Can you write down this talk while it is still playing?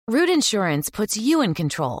Root Insurance puts you in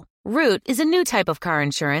control. Root is a new type of car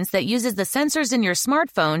insurance that uses the sensors in your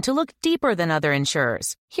smartphone to look deeper than other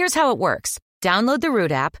insurers. Here's how it works. Download the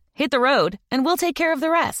Root app, hit the road, and we'll take care of the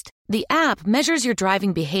rest. The app measures your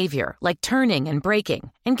driving behavior, like turning and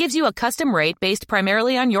braking, and gives you a custom rate based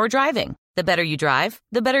primarily on your driving. The better you drive,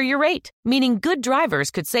 the better your rate, meaning good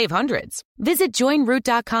drivers could save hundreds. Visit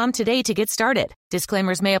joinroot.com today to get started.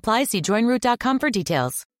 Disclaimers may apply. See joinroot.com for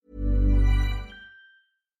details.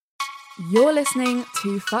 You're listening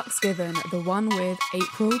to Fucks Given, the one with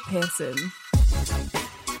April Pearson.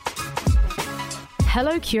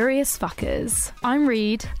 Hello, curious fuckers. I'm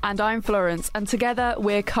Reed. And I'm Florence, and together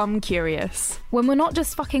we're Come Curious. When we're not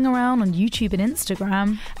just fucking around on YouTube and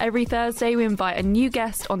Instagram. Every Thursday we invite a new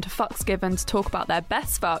guest onto Fucks Given to talk about their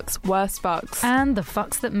best fucks, worst fucks, and the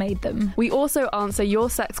fucks that made them. We also answer your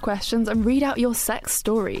sex questions and read out your sex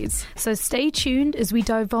stories. So stay tuned as we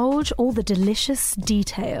divulge all the delicious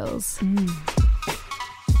details.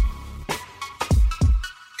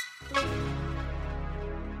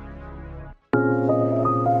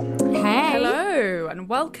 Hello and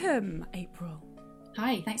welcome, April.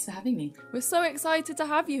 Hi, thanks for having me. We're so excited to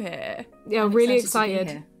have you here. Yeah, I'm really excited to be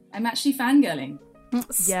excited. here. I'm actually fangirling.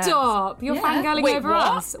 Stop! You're Yeah. fangirling Wait, over what?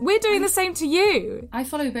 us. We're doing the same to you. I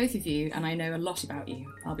follow both of you and I know a lot about you,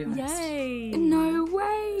 I'll be honest. Yay! No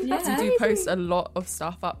way. That's Yeah. You do amazing. post a lot of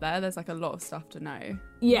stuff up there. There's like a lot of stuff to know.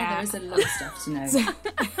 Yeah. There is a lot of stuff to know.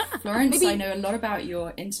 Florence, I know a lot about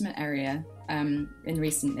your intimate area in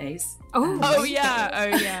recent days. Oh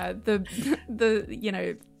yeah. The you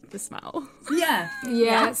know, the smell. Yeah.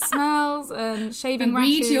 Yeah, smells and shaving And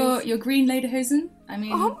rashes. read your green lederhosen. I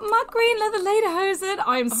mean, Oh, my green leather lederhosen.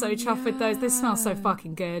 I'm so chuffed with those. This smells so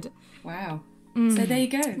fucking good. wow. So there you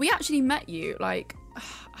go. We actually met you like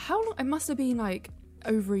how long? It must have been like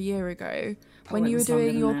over a year ago when it you were was longer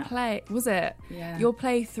doing than your that. play. Was it? Yeah. Your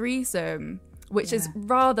play threesome, which is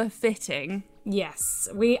rather fitting. Yes,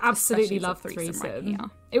 we absolutely Especially for love threesome threesome. right here.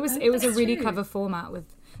 It was a that's really true. clever format with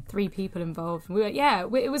 3 people involved.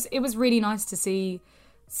 It was really nice to see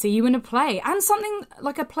you in a play and something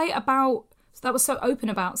like a play about that was so open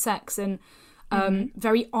about sex and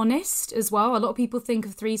very honest as well. A lot of people think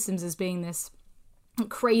of threesomes as being this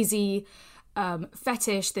crazy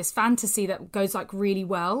fetish, this fantasy that goes like really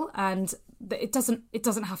well, and it doesn't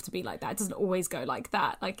have to be like that. It doesn't always go like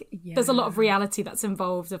that. Like there's a lot of reality that's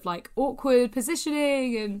involved of like awkward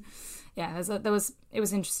positioning and it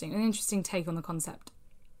was interesting, an interesting take on the concept.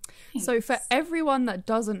 So for everyone that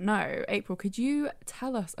doesn't know, April, could you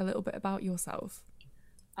tell us a little bit about yourself?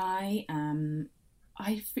 I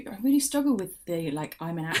really struggle with the like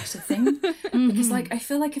I'm an actor thing because like I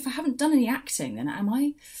feel like if I haven't done any acting, then am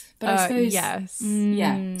I? But I suppose yes.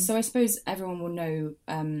 yeah. So I suppose everyone will know.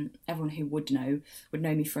 Everyone who would know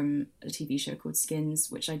me from a TV show called Skins,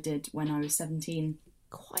 which I did when I was 17.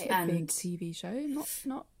 Quite a big TV show.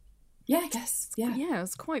 Not. Yeah, I guess. Yeah. Yeah, it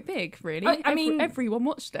was quite big, really. I mean, everyone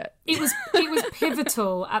watched it. It was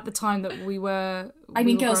pivotal at the time that we were. I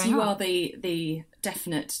mean, we were girls, growing you up. are the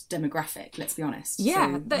definite demographic. Let's be honest.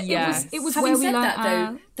 Yeah, So, it was having where we said learned that,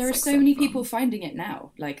 though, there are sex so many from. people finding it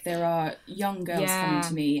now. Like there are young girls coming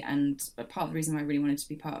to me, and part of the reason why I really wanted to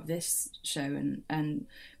be part of this show and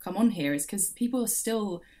come on here is because people are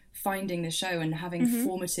still finding the show and having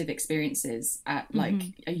formative experiences at like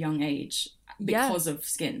a young age because of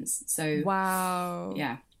Skins. So Wow.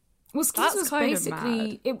 yeah. Well, Skins That's was kind of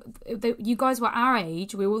basically you guys were our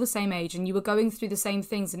age, we were all the same age, and you were going through the same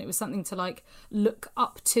things, and it was something to like look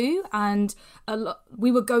up to. And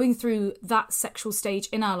we were going through that sexual stage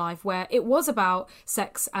in our life where it was about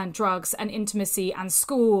sex and drugs and intimacy and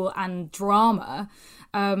school and drama.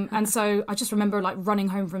 And so I just remember like running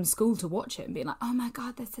home from school to watch it and being like, "Oh my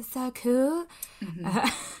god, this is so cool!"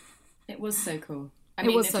 It was so cool. I It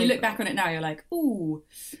mean, was if so you look cool. back on it now, you're like, ooh,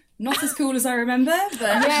 not as cool as I remember. But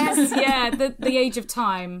Yes, yeah, the age of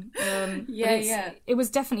time. Yeah. It was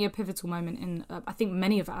definitely a pivotal moment in, I think,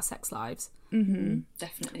 many of our sex lives.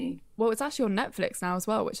 definitely. Well, it's actually on Netflix now as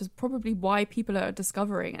well, which is probably why people are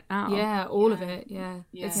discovering it now. Yeah, all of it. Yeah,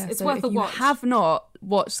 Yeah. it's So worth if a you watch. have not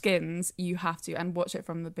watched Skins, you have to, and watch it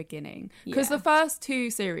from the beginning, because Yeah. the first 2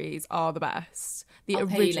 series are the best. The I'll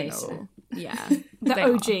pay you original, later. yeah, The they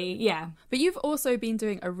OG. are. Yeah, But you've also been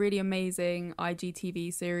doing a really amazing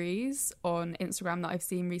IGTV series on Instagram that I've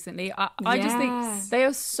seen recently. I just Yeah. think they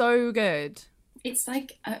are so good. It's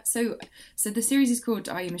like so the series is called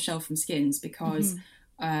Are You Michelle from Skins because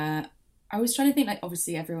I was trying to think, like,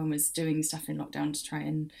 obviously everyone was doing stuff in lockdown to try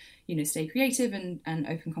and, you know, stay creative and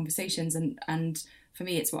open conversations, and for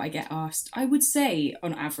me it's what I get asked, I would say,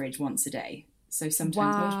 on average once a day. So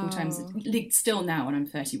sometimes multiple times, still now when I'm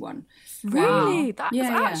 31. Really? That's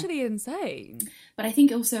Yeah. actually insane. But I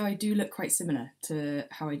think also I do look quite similar to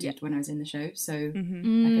how I did when I was in the show. So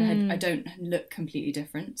I don't look completely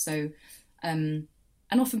different. So, and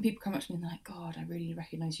often people come up to me and they're like, God, I really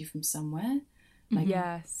recognise you from somewhere. Like,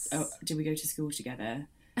 yes. Oh, did we go to school together?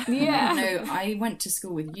 Yeah. No, I went to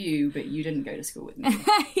school with you, but you didn't go to school with me.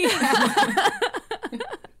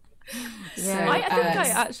 So, I think I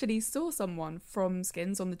actually saw someone from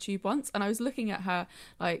Skins on the tube once, and I was looking at her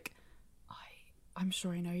like, I'm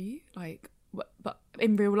sure I know you, like, but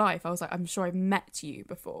in real life, I was like, I'm sure I've met you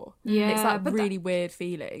before. Yeah, it's that really weird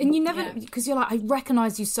feeling, and you never, because you're like, I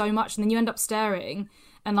recognise you so much, and then you end up staring,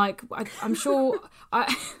 and like, I'm sure,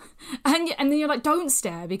 and then you're like, don't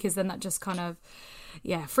stare, because then that just kind of,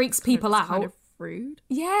 freaks people out. Kind of rude.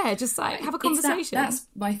 Yeah, just like have a conversation. That's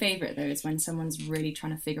my favourite though, is when someone's really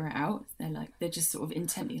trying to figure it out. They're just sort of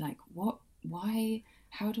intently like, what, why,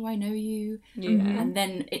 how do I know you? Yeah. And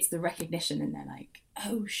then it's the recognition, and they're like,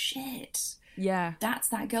 oh shit, yeah, that's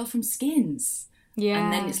that girl from Skins. Yeah.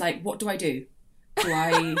 And then it's like, what do I do?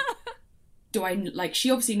 Do I like,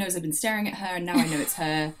 she obviously knows I've been staring at her and now I know it's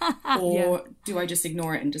her, or do I just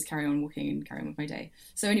ignore it and just carry on walking and carry on with my day?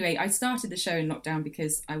 So anyway, I started the show in lockdown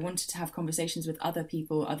because I wanted to have conversations with other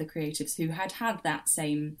people, other creatives who had that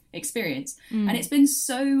same experience. And it's been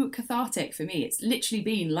so cathartic for me. It's literally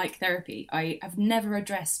been like therapy. I have never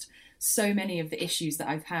addressed so many of the issues that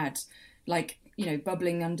I've had, like, you know,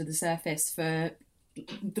 bubbling under the surface for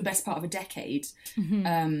the best part of a decade.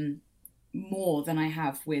 More than I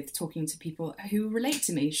have with talking to people who relate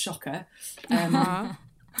to me. Shocker.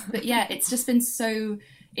 But yeah, it's just been so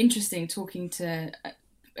interesting talking to,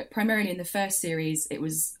 primarily in the first series, it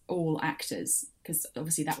was all actors, because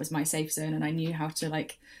obviously that was my safe zone, and I knew how to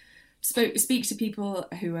like speak to people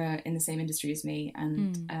who are in the same industry as me.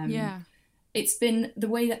 And it's been the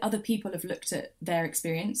way that other people have looked at their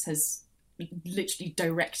experience has literally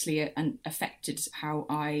directly and affected how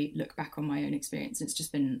I look back on my own experience. It's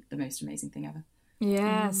just been the most amazing thing ever.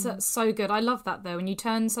 Yeah, so good. I love that though, when you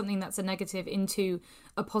turn something that's a negative into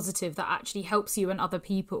a positive that actually helps you and other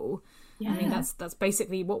people. I mean, that's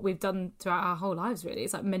basically what we've done throughout our whole lives, really.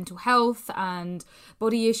 It's like mental health and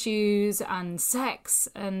body issues and sex,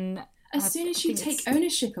 and as soon as you take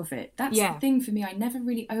ownership of it, that's the thing for me. I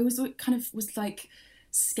always kind of was like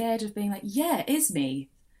scared of being like, it is me.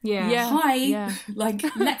 Hi, like,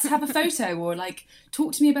 let's have a photo, or like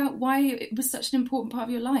talk to me about why it was such an important part of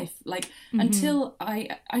your life. Like, until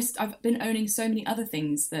I've been owning so many other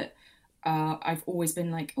things that I've always been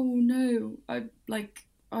like, oh no,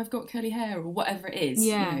 I've got curly hair, or whatever it is.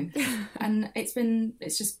 You know? And it's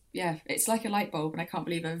like a light bulb, and I can't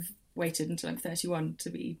believe I've waited until I'm 31 to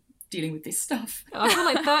be dealing with this stuff. I feel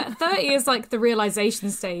like 30 is like the realization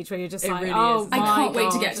stage where you're just like, really oh is. my I can't wait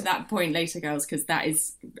God. to get to that point later, girls, because that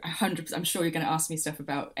is 100%. I'm sure you're going to ask me stuff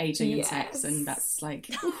about aging and sex, and that's like,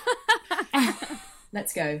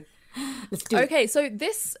 let's go. Let's do it. Okay, so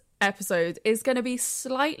this episode is going to be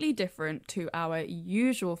slightly different to our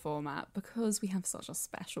usual format because we have such a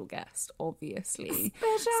special guest, obviously.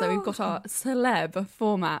 So we've got our celeb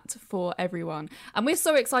format for everyone, and we're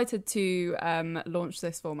so excited to launch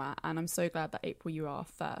this format, and I'm so glad that, April, you are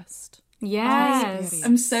first. Yes.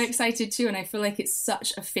 I'm so excited too, and I feel like it's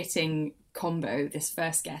such a fitting combo, this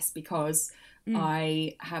first guest, because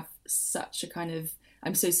I have such a kind of,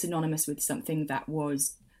 I'm so synonymous with something that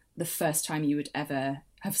was the first time you would ever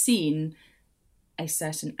have seen a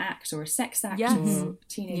certain act or a sex act or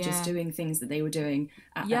teenagers doing things that they were doing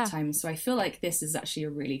at that time. So I feel like this is actually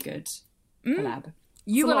a really good collab.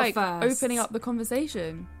 You were like firsts. opening up the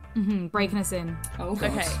conversation. Breaking us in. Oh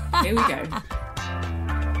God. Okay. Here we go.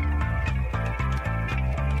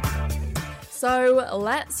 So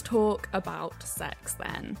let's talk about sex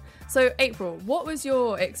then. So April, what was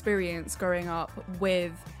your experience growing up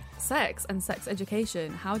with sex and sex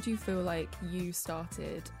education? How do you feel like you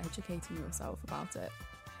started educating yourself about it?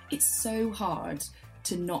 It's so hard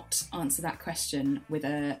to not answer that question with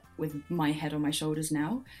my head on my shoulders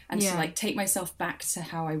now, and to like take myself back to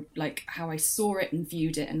how I saw it and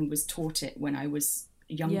viewed it and was taught it when I was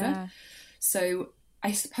younger. So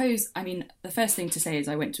I suppose, I mean, the first thing to say is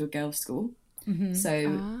I went to a girls' school.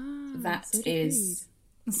 So that is...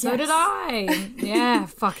 So did I. Yeah,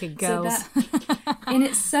 fucking girls. So that in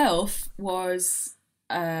itself was,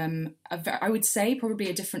 I would say, probably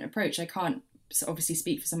a different approach. I can't obviously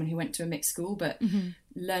speak for someone who went to a mixed school, but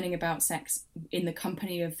learning about sex in the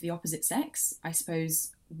company of the opposite sex, I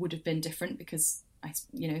suppose, would have been different because,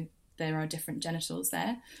 there are different genitals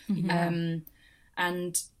there.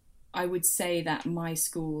 And I would say that my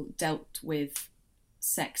school dealt with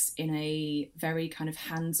sex in a very kind of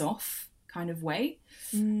hands-off kind of way.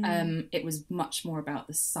 It was much more about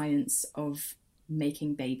the science of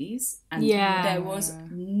making babies, and there was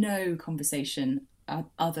no conversation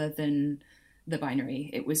other than the binary.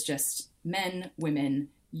 It was just men, women,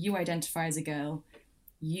 you identify as a girl,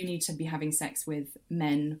 you need to be having sex with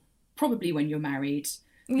men, probably when you're married.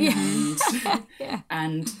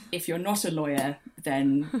 And if you're not a lawyer,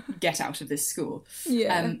 then get out of this school.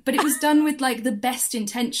 But it was done with like the best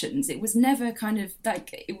intentions. It was never kind of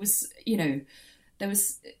like, it was, you know,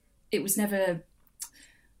 it was never,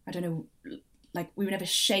 I don't know, like we were never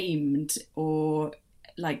shamed or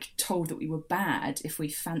like told that we were bad if we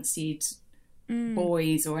fancied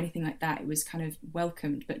boys or anything like that. It was kind of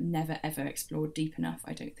welcomed, but never ever explored deep enough,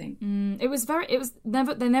 I don't think.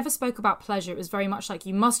 They never spoke about pleasure. It was very much like,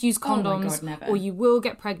 you must use condoms, or you will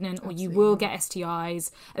get pregnant, or you will get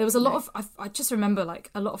STIs. There was a lot of, I just remember like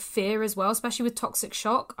a lot of fear as well, especially with toxic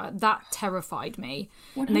shock. That terrified me.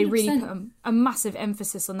 100%. And they really put a massive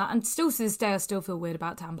emphasis on that. And still to this day, I still feel weird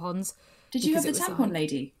about tampons. Did you have the tampon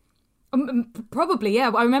lady? Probably, yeah.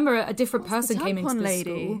 I remember a different person came into the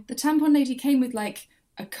school. The tampon lady came with like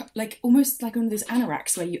almost like one of those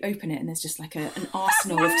anoraks where you open it and there's just like an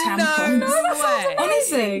arsenal of tampons.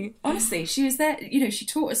 No, honestly, she was there. You know, she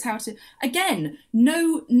taught us how to. Again,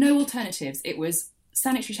 no alternatives. It was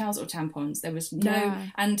sanitary towels or tampons. There was no,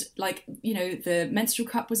 and like, you know, the menstrual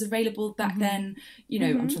cup was available back then. You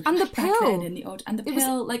know, I'm talking and the pill and the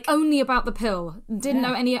pill, like only about the pill. Didn't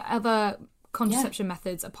know any other contraception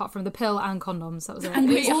methods apart from the pill and condoms. That was it. And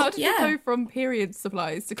how did you go from period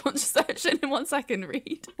supplies to contraception in 1 second,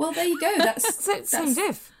 Reed? Well, there you go. That's same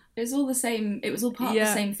diff. It was all the same. It was all part of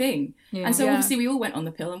the same thing. And so obviously we all went on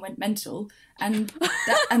the pill and went mental, and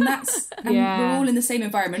we're all in the same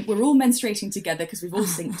environment. We're all menstruating together because we've all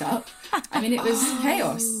synced up. I mean, it was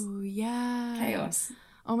chaos. Chaos.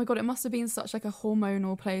 Oh my god, it must have been such like a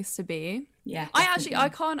hormonal place to be. Yeah, I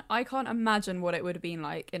can't imagine what it would have been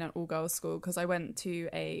like in an all-girls school, because I went to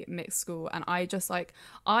a mixed school and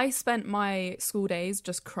I spent my school days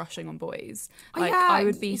just crushing on boys. I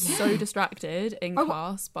would be so distracted in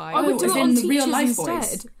class by I would do it on the real life instead.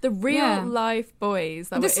 Boys. The real life boys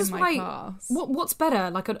that were in my class. What's better,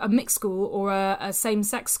 like a mixed school or a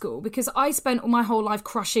same-sex school? Because I spent my whole life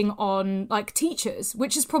crushing on like teachers,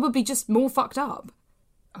 which is probably just more fucked up.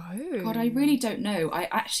 Oh God, I really don't know.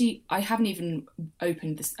 I haven't even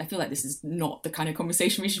opened this. I feel like this is not the kind of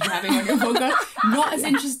conversation we should be having on your podcast. Not as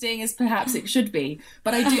interesting as perhaps it should be.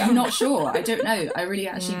 But I'm not sure. I don't know. I really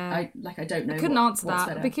actually, I don't know. I couldn't answer that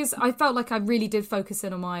better. because I felt like I really did focus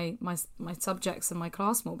in on my subjects and my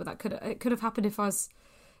class more. But it could have happened if I was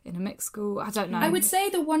in a mixed school. I don't know. I would say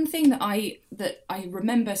the one thing that I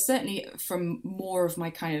remember certainly from more of my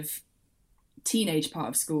kind of teenage part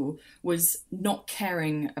of school was not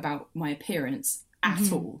caring about my appearance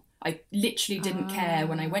at all. I literally didn't care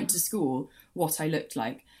when I went to school what I looked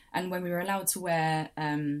like. And when we were allowed to wear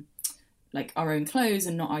like our own clothes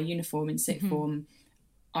and not our uniform in sixth form,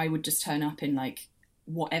 I would just turn up in like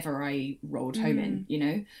whatever I rolled home in, you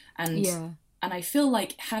know? And I feel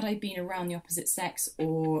like had I been around the opposite sex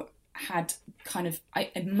or had kind of,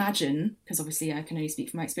 I imagine, because obviously I can only speak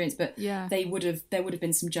from my experience, but there would have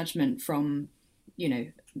been some judgment from, you know,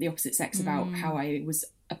 the opposite sex about how I was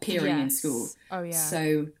appearing in school. Oh yeah.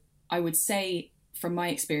 So I would say from my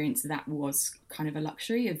experience that was kind of a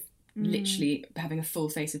luxury of literally having a full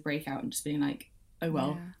face of breakout and just being like, oh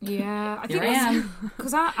well. Yeah, I think I am.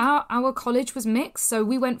 Because our college was mixed, so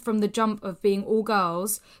we went from the jump of being all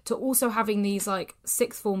girls to also having these like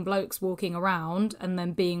sixth form blokes walking around and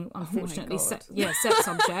then being unfortunately sex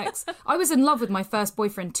subjects. I was in love with my first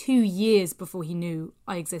boyfriend 2 years before he knew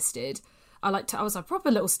I existed. I was a proper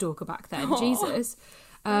little stalker back then. Aww. Jesus.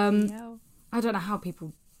 I don't know how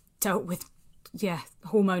people dealt with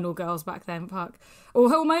hormonal girls back then, or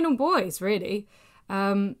hormonal boys really.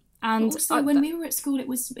 And also, when we were at school, it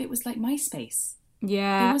was like MySpace.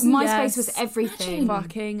 Yeah, MySpace was everything.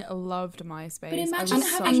 Fucking loved MySpace. But imagine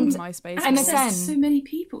having MySpace. MSN. So many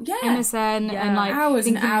people. Yeah, MSN and like hours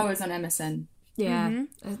and hours on MSN. Yeah,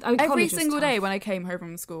 every single day when I came home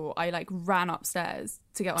from school, I like ran upstairs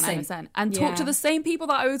to get on MSN and talk to the same people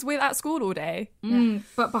that I was with at school all day.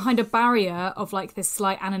 But behind a barrier of like this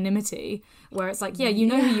slight anonymity, where it's like, you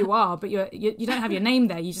know who you are, but you don't have your name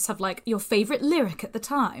there. You just have like your favourite lyric at the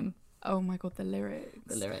time. Oh my god, the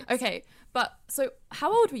lyrics. Okay, but so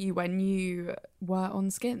how old were you when you were on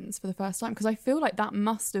Skins for the first time? Because I feel like that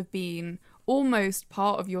must have been almost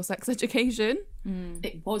part of your sex education.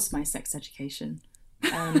 It was my sex education.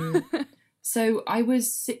 So I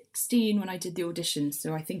was 16 when I did the audition.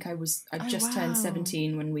 So I think I just turned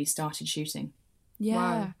 17 when we started shooting. Yeah.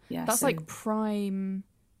 Wow. Yeah, That's so- like prime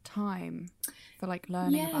time for like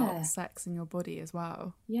learning about sex in your body as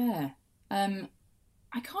well. Yeah. I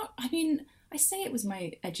say it was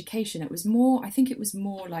my education. I think it was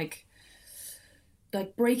more like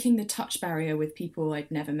breaking the touch barrier with people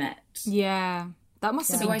I'd never met. Yeah. That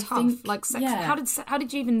must have So been I tough. think- Like sex. yeah. How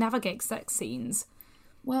did you even navigate sex scenes?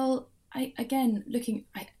 Well,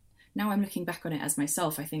 now I'm looking back on it as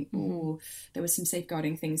myself, I think, there were some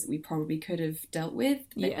safeguarding things that we probably could have dealt with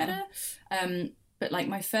a bit better. But like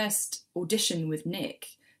my first audition with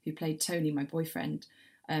Nick, who played Tony, my boyfriend,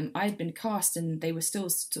 I had been cast and they were still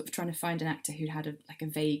sort of trying to find an actor who'd had a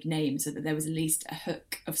vague name so that there was at least a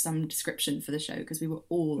hook of some description for the show, because we were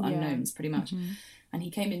all unknowns pretty much. And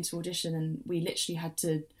he came into audition and we literally had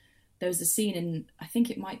to... There was a scene in, I think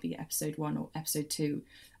it might be episode 1 or episode 2,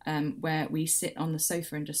 where we sit on the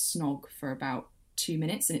sofa and just snog for about 2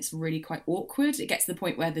 minutes, and it's really quite awkward. It gets to the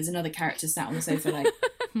point where there's another character sat on the sofa like,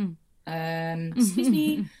 excuse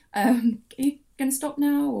me, are you going to stop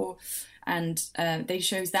now? And they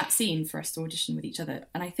chose that scene for us to audition with each other.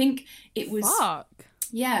 And I think it was... Fuck.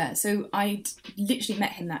 Yeah, so I'd literally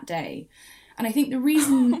met him that day. And I think the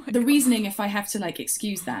reasoning, if I have to like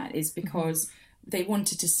excuse that, is because they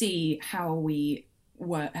wanted to see how we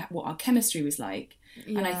were, what our chemistry was like.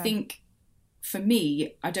 Yeah. And I think for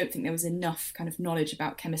me, I don't think there was enough kind of knowledge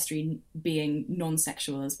about chemistry being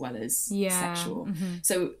non-sexual as well as sexual.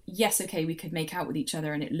 So yes, okay, we could make out with each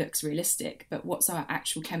other and it looks realistic, but what's our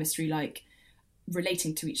actual chemistry like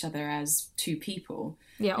relating to each other as two people?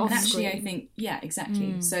 Yeah, and actually I think, yeah,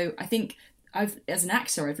 exactly. So I think as an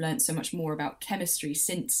actor, I've learned so much more about chemistry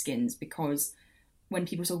since Skins, because when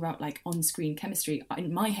people talk about like on-screen chemistry,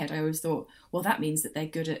 in my head I always thought, well, that means that they're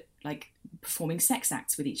good at like performing sex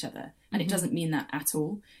acts with each other, and it doesn't mean that at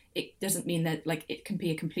all. It doesn't mean that like it can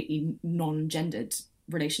be a completely non-gendered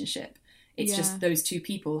relationship. It's just those two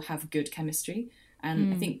people have good chemistry,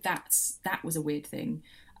 and I think that was a weird thing.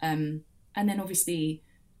 And then obviously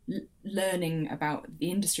learning about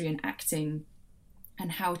the industry and acting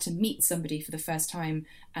and how to meet somebody for the first time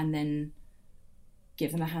and then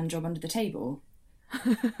give them a hand job under the table.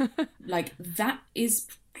 Like that is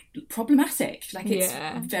problematic. Like it's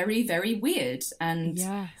very, very weird. And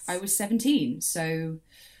I was 17, so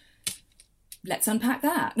let's unpack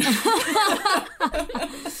that.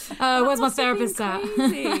 Where's my therapist at?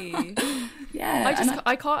 Yeah,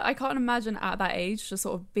 I can't imagine at that age just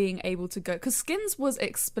sort of being able to go, because Skins was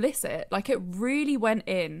explicit, like it really went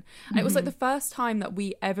in, and it was like the first time that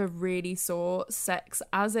we ever really saw sex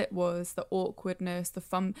as it was, the awkwardness, the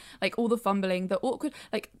fun, like all the fumbling, the awkward,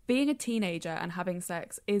 like being a teenager and having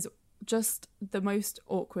sex is just the most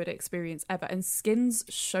awkward experience ever, and Skins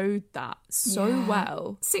showed that so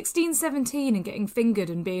well. 16, 17 and getting fingered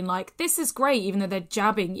and being like, this is great, even though they're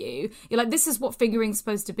jabbing you. You're like, this is what fingering's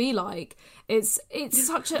supposed to be like. It's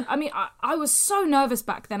such a... I mean, I was so nervous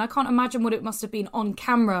back then. I can't imagine what it must have been on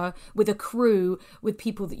camera with a crew, with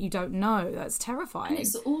people that you don't know. That's terrifying. And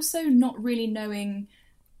it's also not really knowing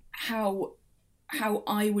how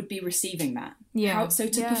I would be receiving that. Yeah.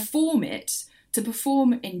 To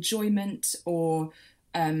perform enjoyment or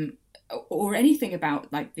anything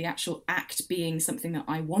about like the actual act being something that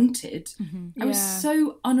I wanted, I was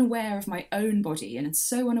so unaware of my own body and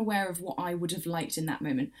so unaware of what I would have liked in that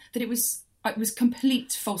moment that it was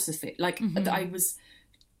complete falsity. Like that I was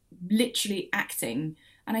literally acting,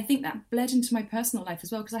 and I think that bled into my personal life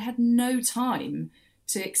as well, because I had no time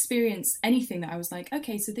to experience anything that I was like,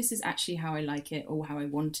 okay, so this is actually how I like it or how I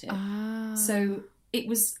want it. So it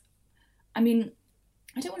was... I mean,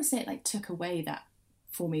 I don't want to say it like took away that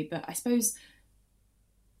for me, but I suppose,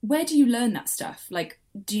 where do you learn that stuff? Like,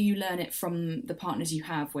 do you learn it from the partners you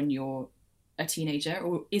have when you're a teenager,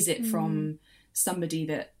 or is it from somebody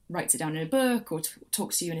that writes it down in a book or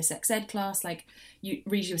talks to you in a sex ed class? Like you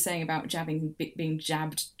were saying about being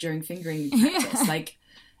jabbed during fingering practice. Like,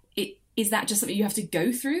 is that just something you have to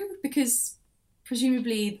go through? Because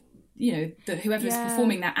presumably, you know, whoever's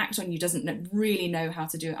performing that act on you doesn't really know how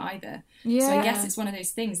to do it either. Yeah. So I guess it's one of those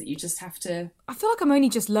things that you just have to... I feel like I'm only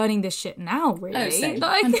just learning this shit now, really. Oh, same.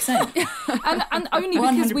 Like, 100%. and only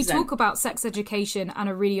because 100%. we talk about sex education and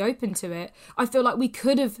are really open to it, I feel like we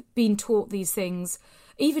could have been taught these things,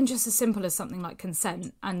 even just as simple as something like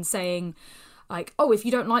consent and saying... like, oh, if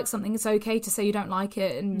you don't like something, it's okay to say you don't like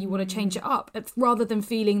it and you want to change it up, rather than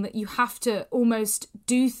feeling that you have to almost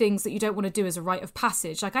do things that you don't want to do as a rite of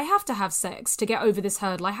passage. Like, I have to have sex to get over this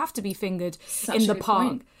hurdle. I have to be fingered in the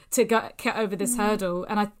park to get over this hurdle.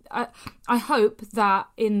 And I hope that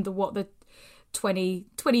in the 20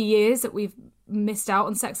 years that we've missed out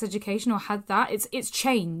on sex education or had that. It's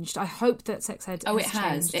changed. I hope that sex ed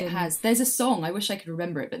it has. There's a song, I wish I could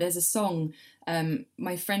remember it, but there's a song.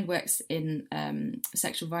 My friend works in a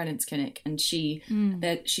sexual violence clinic, and she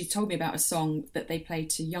told me about a song that they played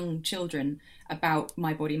to young children about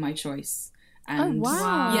my body, my choice. And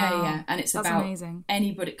yeah, and it's about amazing.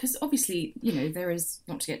 Anybody, because obviously, you know, there is,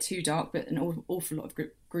 not to get too dark, but an awful lot of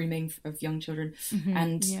grooming of young children,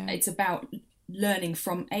 and it's about learning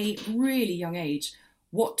from a really young age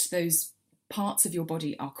what those parts of your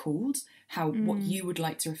body are called, what you would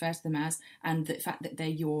like to refer to them as, and the fact that they're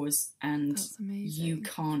yours, and you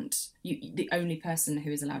can't, the only person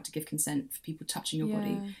who is allowed to give consent for people touching your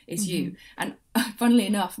body is you. And funnily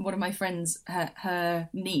enough, one of my friends, her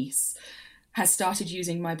niece has started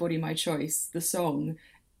using My Body, My Choice, the song,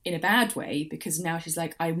 in a bad way, because now she's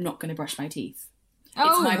like, I'm not going to brush my teeth.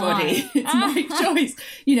 It's my body. It's my choice.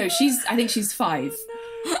 You know, I think she's 5.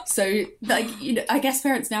 Oh, no. So, like, you know, I guess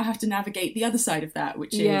parents now have to navigate the other side of that,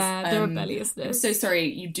 which is the rebelliousness. I'm so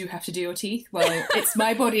sorry, you do have to do your teeth. Well, it's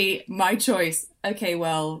my body, my choice. Okay,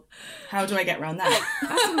 well, how do I get around that?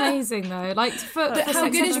 That's amazing, though. Like, for sex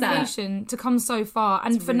education to come so far,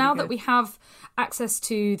 and for now that we have access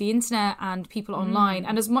to the internet and people online,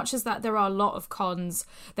 and as much as that there are a lot of cons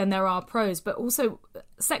than there are pros, but also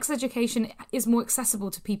sex education is more accessible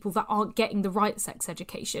to people that aren't getting the right sex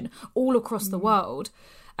education all across the world.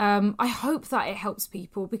 I hope that it helps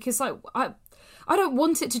people, because like I don't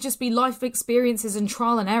want it to just be life experiences and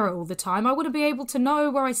trial and error all the time. I want to be able to know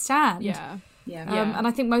where I stand. And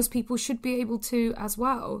I think most people should be able to as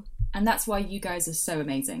well. And that's why you guys are so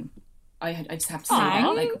amazing. I just have to say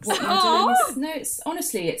that. Like, what you're doing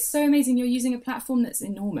honestly, it's so amazing. You're using a platform that's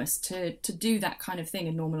enormous to do that kind of thing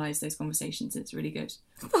and normalise those conversations. It's really good.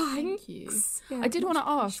 Thank you. Yeah, I did want to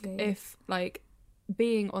ask if, like,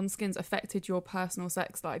 being on Skins affected your personal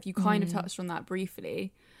sex life. You kind of touched on that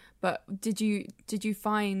briefly, but did you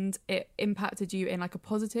find it impacted you in like a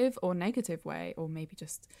positive or negative way, or maybe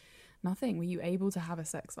just nothing? Were you able to have a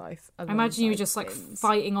sex life? I imagine you were just like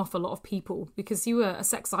fighting off a lot of people, because you were a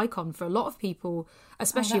sex icon for a lot of people,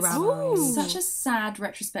 especially around our age. Such a sad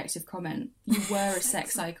retrospective comment. You were a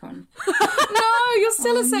sex icon. No, you're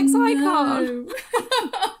still a sex icon.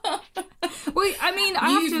 Well, I mean, I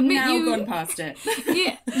have to admit, you've now gone past it.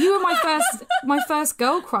 Yeah, you were my first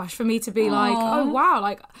girl crush for me to be like, oh wow,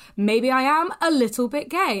 like maybe I am a little bit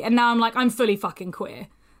gay, and now I'm like, I'm fully fucking queer.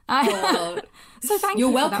 So thank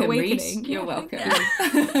you for that awakening. You're welcome.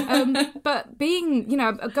 But being, you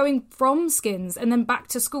know, going from Skins and then back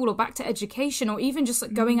to school or back to education, or even just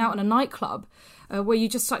like going out in a nightclub where you're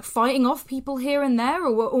just like fighting off people here and there,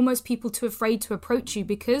 or were almost people too afraid to approach you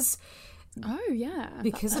because of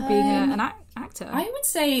being an actor. I would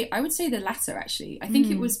say the latter, actually. I think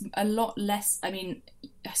it was a lot less. I mean,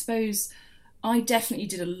 I suppose I definitely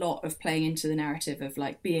did a lot of playing into the narrative of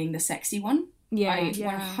like being the sexy one. I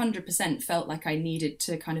 100% felt like I needed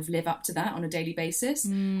to kind of live up to that on a daily basis.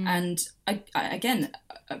 And I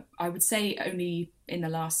would say only in the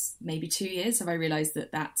last maybe 2 years have I realised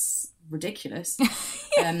that that's ridiculous.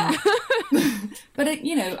 But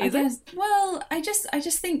I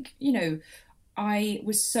just think, you know, I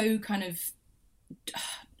was so kind of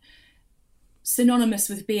synonymous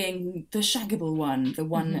with being the shaggable one, the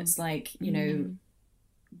one that's like, you know,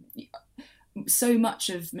 so much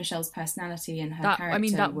of Michelle's personality and her character. I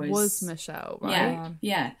mean, that was Michelle, right?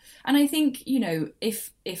 Yeah. And I think, you know,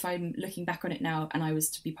 if I'm looking back on it now and I was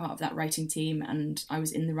to be part of that writing team and I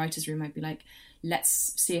was in the writer's room, I'd be like,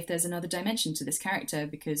 let's see if there's another dimension to this character,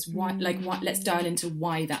 because why, let's dial into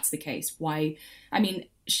why that's the case. Why, I mean,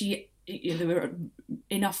 there were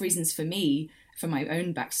enough reasons for me, for my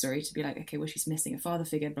own backstory, to be like, okay, well, she's missing a father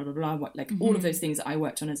figure, blah, blah, blah, all of those things that I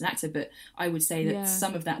worked on as an actor. But I would say that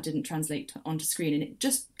some of that didn't translate onto screen, and it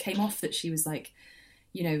just came off that she was like,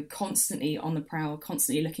 you know, constantly on the prowl,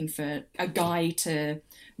 constantly looking for a guy to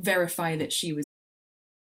verify that she was.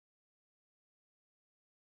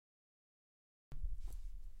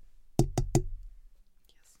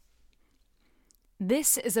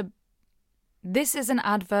 This is an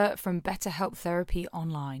advert from BetterHelp Therapy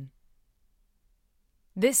Online.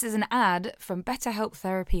 This is an ad from BetterHelp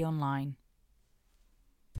Therapy Online.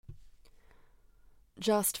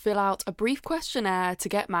 Just fill out a brief questionnaire to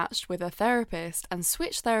get matched with a therapist and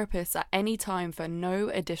switch therapists at any time for no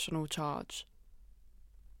additional charge.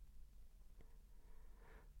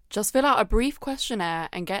 Just fill out a brief questionnaire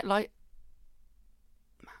and get matched.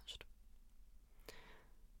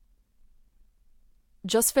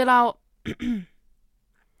 Just fill out... Why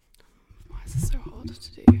is this so hard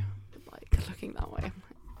to do? Like, looking that way.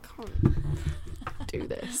 I can't do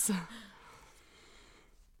this.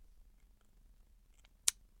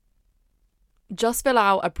 Just fill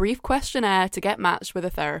out a brief questionnaire to get matched with a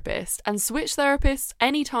therapist and switch therapists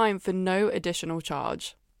anytime for no additional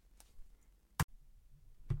charge.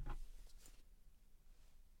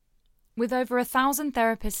 With over 1,000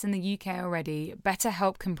 therapists in the UK already,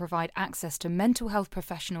 BetterHelp can provide access to mental health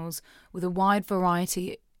professionals with a wide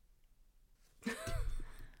variety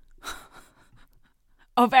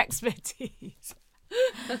of expertise.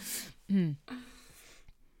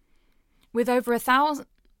 With over 1,000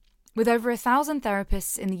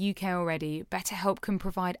 therapists in the UK already, BetterHelp can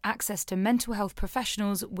provide access to mental health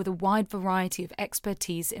professionals with a wide variety of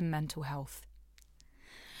expertise in mental health.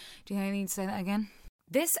 Do you need to say that again?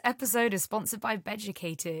 This episode is sponsored by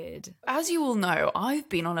Beducated. As you all know, I've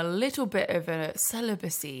been on a little bit of a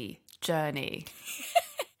celibacy journey.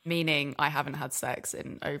 Meaning I haven't had sex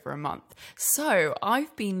in over a month. So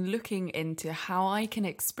I've been looking into how I can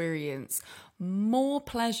experience more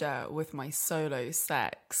pleasure with my solo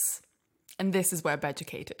sex. And this is where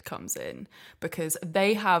Beducated comes in, because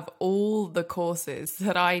they have all the courses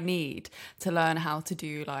that I need to learn how to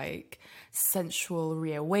do like sensual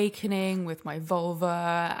reawakening with my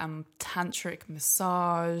vulva and tantric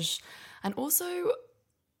massage. And also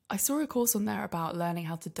I saw a course on there about learning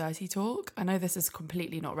how to dirty talk. I know this is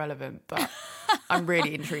completely not relevant, but I'm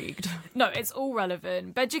really intrigued. No, it's all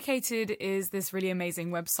relevant. Beducated is this really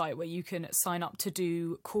amazing website where you can sign up to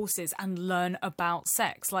do courses and learn about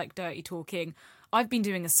sex, like dirty talking. I've been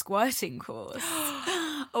doing a squirting course.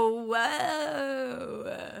 Oh,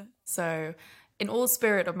 wow. So, in all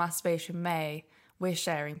spirit of Masturbation May, we're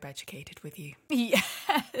sharing Beducated with you.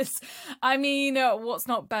 Yes. I mean, what's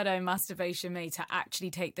not better in Masturbation May to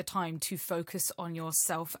actually take the time to focus on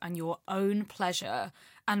yourself and your own pleasure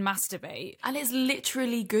and masturbate. And it's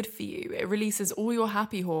literally good for you. It releases all your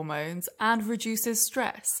happy hormones and reduces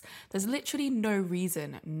stress. There's literally no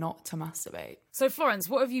reason not to masturbate. So Florence,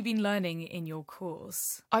 what have you been learning in your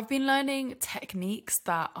course? I've been learning techniques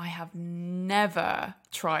that I have never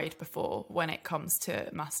tried before when it comes to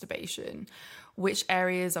masturbation. Which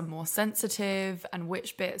areas are more sensitive and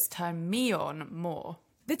which bits turn me on more.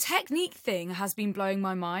 The technique thing has been blowing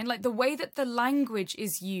my mind, like the way that the language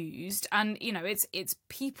is used, and you know, it's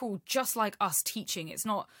people just like us teaching. It's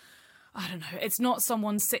not, I don't know, it's not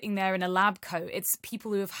someone sitting there in a lab coat. It's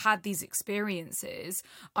people who have had these experiences.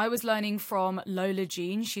 I was learning from Lola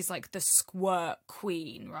Jean. She's like the squirt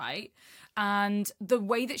queen, right? And the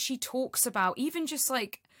way that she talks about even just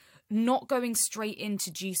like not going straight into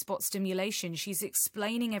G-spot stimulation, she's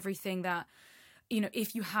explaining everything that, you know,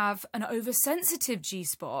 if you have an oversensitive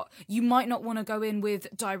G-spot, you might not want to go in with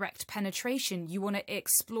direct penetration. You want to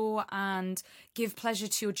explore and give pleasure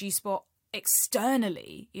to your G-spot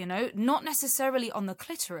externally, you know, not necessarily on the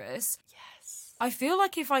clitoris. Yes. I feel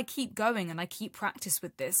like if I keep going and I keep practice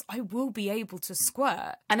with this, I will be able to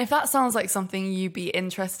squirt. And if that sounds like something you'd be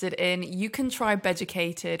interested in, you can try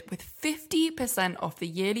Beducated with 50% off the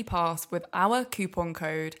yearly pass with our coupon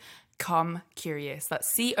code COMECurious.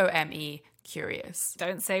 That's COME Curious.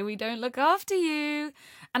 Don't say we don't look after you.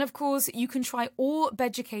 And of course, you can try all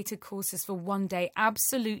Beducated courses for 1 day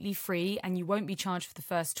absolutely free, and you won't be charged for the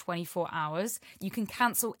first 24 hours. You can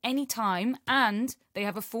cancel anytime, and they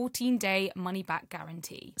have a 14-day money-back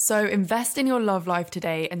guarantee. So invest in your love life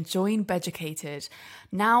today and join Beducated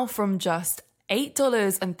now from just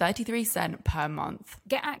 $8.33 per month.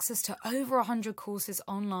 Get access to over 100 courses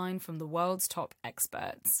online from the world's top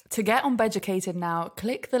experts. To get on Beducated now,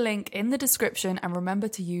 click the link in the description and remember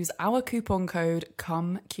to use our coupon code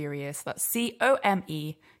COMECurious. That's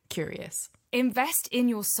COME Curious. Invest in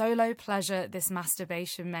your solo pleasure this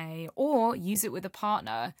Masturbation May, or use it with a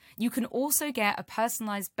partner. You can also get a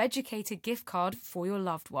personalised Beducated gift card for your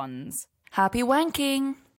loved ones. Happy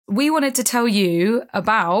wanking! We wanted to tell you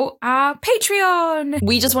about our Patreon.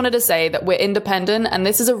 We just wanted to say that we're independent, and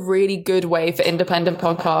this is a really good way for independent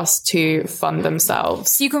podcasts to fund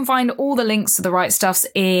themselves. You can find all the links to the right stuffs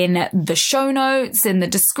in the show notes, in the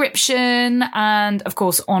description, and of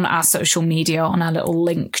course on our social media, on our little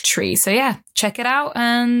link tree. So yeah, check it out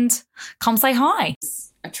and come say hi.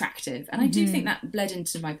 It's attractive. And I do think that bled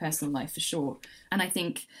into my personal life for sure. And I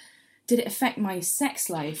think, did it affect my sex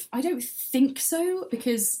life? I don't think so,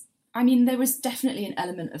 because I mean, there was definitely an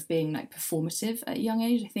element of being like performative at a young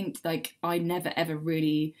age. I think like I never ever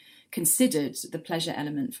really considered the pleasure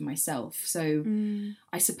element for myself. So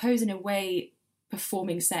I suppose in a way,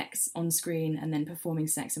 performing sex on screen and then performing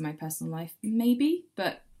sex in my personal life, maybe,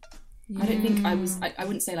 but I don't think I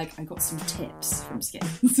wouldn't say like I got some tips from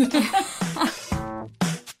Skins.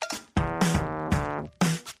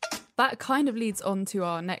 That kind of leads on to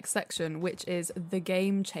our next section, which is the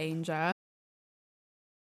game changer.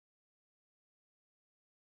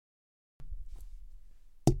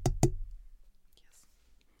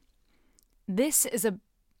 This is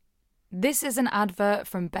an advert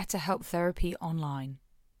from BetterHelp Therapy Online.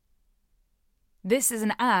 This is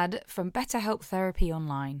an ad from BetterHelp Therapy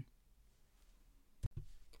Online.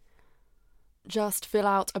 Just fill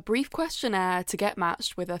out a brief questionnaire to get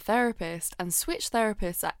matched with a therapist and switch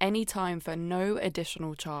therapists at any time for no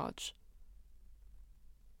additional charge.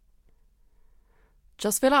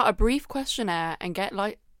 Just fill out a brief questionnaire and get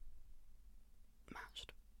matched.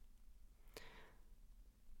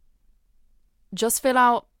 Just fill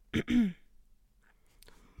out... Why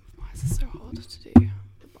is this so hard to do?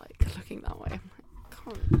 Like, looking that way. I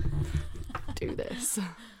can't do this.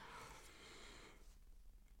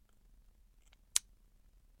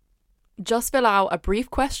 Just fill out a brief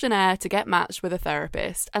questionnaire to get matched with a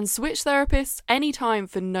therapist and switch therapists anytime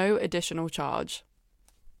for no additional charge.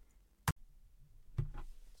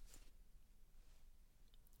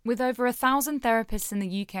 With over 1,000 therapists in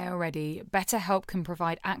the UK already, BetterHelp can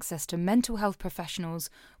provide access to mental health professionals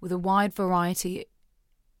with a wide variety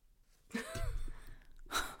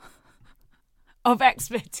of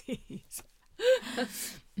expertise.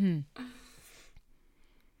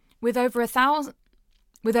 With over 1,000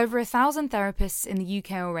 therapists in the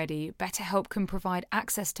UK already, BetterHelp can provide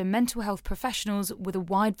access to mental health professionals with a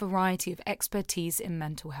wide variety of expertise in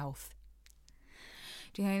mental health.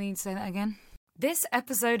 Do you think I need to say that again? This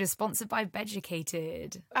episode is sponsored by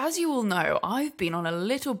Beducated. As you all know, I've been on a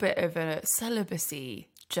little bit of a celibacy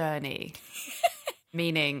journey.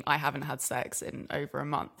 Meaning I haven't had sex in over a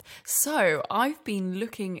month. So I've been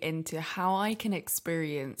looking into how I can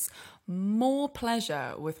experience more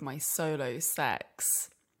pleasure with my solo sex.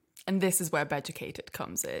 And this is where Beducated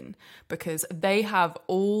comes in, because they have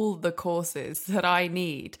all the courses that I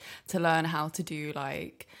need to learn how to do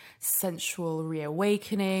like sensual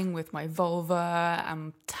reawakening with my vulva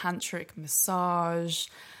and tantric massage.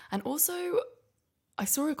 And also I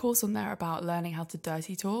saw a course on there about learning how to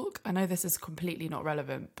dirty talk. I know this is completely not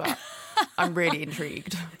relevant, but I'm really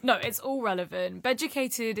intrigued. No, it's all relevant.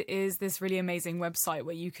 Beducated is this really amazing website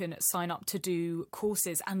where you can sign up to do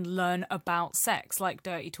courses and learn about sex, like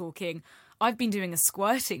dirty talking. I've been doing a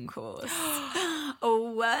squirting course.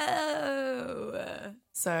 Oh, wow.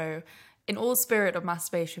 So, in all spirit of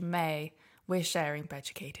Masturbation May, we're sharing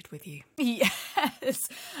Beducated with you. Yes.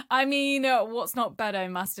 I mean, what's not better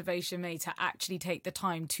in Masturbation May to actually take the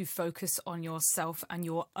time to focus on yourself and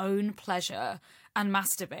your own pleasure and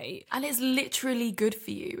masturbate. And it's literally good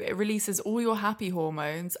for you. It releases all your happy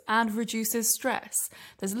hormones and reduces stress.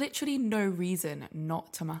 There's literally no reason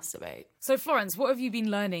not to masturbate. So Florence, what have you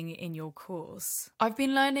been learning in your course? I've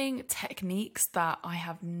been learning techniques that I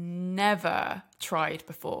have never tried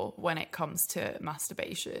before when it comes to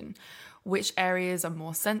masturbation. Which areas are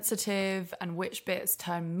more sensitive and which bits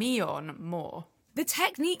turn me on more. The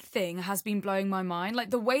technique thing has been blowing my mind,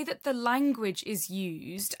 like the way that the language is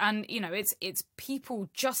used, and you know, it's people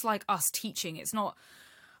just like us teaching. It's not,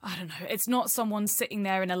 I don't know, it's not someone sitting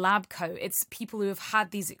there in a lab coat. It's people who have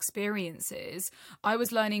had these experiences. I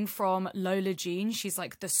was learning from Lola Jean. She's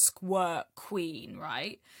like the squirt queen,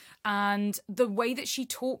 right? And the way that she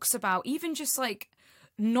talks about even just like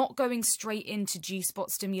not going straight into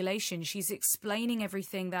G-spot stimulation, she's explaining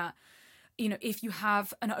everything that, you know, if you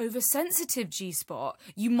have an oversensitive G-spot,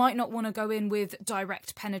 you might not want to go in with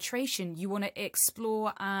direct penetration. You want to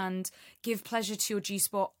explore and give pleasure to your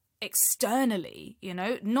G-spot externally, you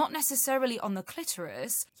know, not necessarily on the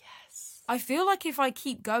clitoris. Yes. I feel like if I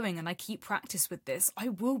keep going and I keep practice with this, I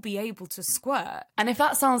will be able to squirt. And if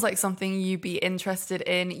that sounds like something you'd be interested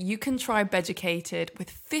in, you can try Beducated with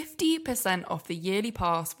 50% off the yearly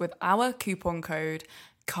pass with our coupon code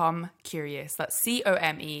COMECurious. That's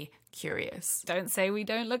COME Curious. Don't say we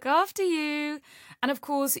don't look after you. And of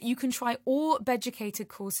course, you can try all Beducated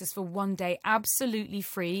courses for 1 day absolutely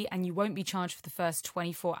free, and you won't be charged for the first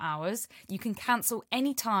 24 hours. You can cancel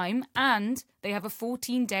anytime, and they have a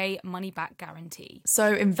 14-day money-back guarantee.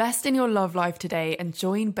 So invest in your love life today and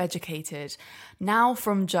join Beducated now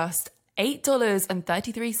from just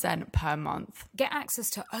 $8.33 per month. Get access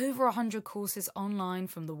to over 100 courses online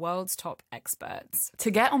from the world's top experts.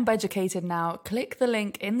 To get on Beducated now, click the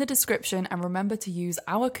link in the description and remember to use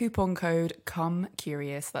our coupon code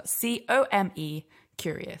COMECurious. That's COME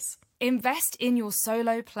Curious. Invest in your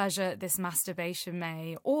solo pleasure this Masturbation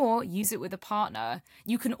May, or use it with a partner.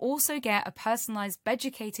 You can also get a personalised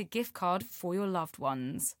Beducated gift card for your loved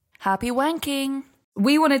ones. Happy wanking!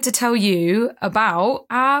 we wanted to tell you about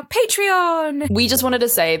our Patreon. We just wanted to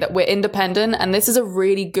say that we're independent, and this is a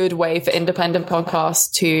really good way for independent podcasts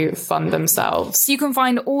to fund themselves. You can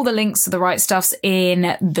find all the links to the right stuffs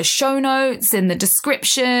in the show notes, in the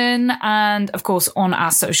description, and of course on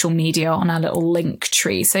our social media, on our little link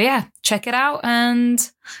tree. So yeah, check it out and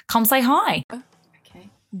come say hi. Okay.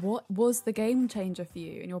 What was the game changer for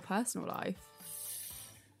you in your personal life?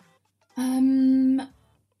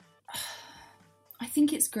 I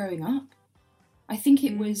think it's growing up. I think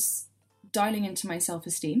it was dialing into my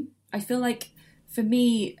self-esteem. I feel like for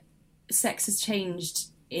me, sex has changed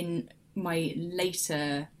in my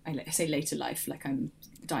later, I say later life, like I'm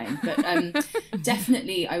dying, but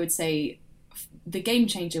definitely I would say the game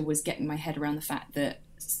changer was getting my head around the fact that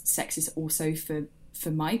sex is also for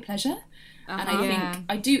my pleasure. And I think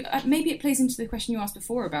I do, maybe it plays into the question you asked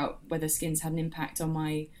before about whether Skins had an impact on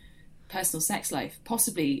my personal sex life.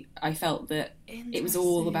 Possibly I felt that it was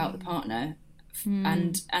all about the partner,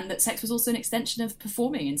 and that sex was also an extension of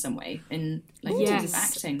performing in some way, in like in terms of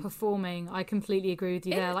acting. Performing. I completely agree with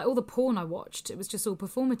you there. Like all the porn I watched, it was just all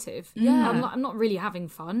performative. Yeah. I'm not really having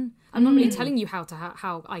fun. I'm not really telling you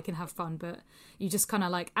how I can have fun, but you just kind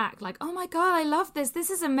of like act like, oh my God, I love this. This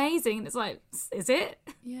is amazing. And it's like, is it?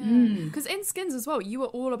 Yeah. Because in Skins as well, you were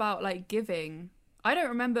all about like giving. I don't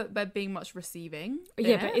remember there being much receiving.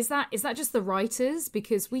 Yeah, but is that just the writers?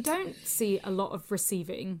 Because we don't see a lot of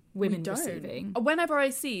receiving, women receiving. Whenever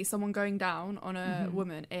I see someone going down on a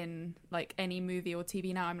woman in like any movie or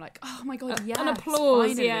TV now, I'm like, oh my God, yes, an applause,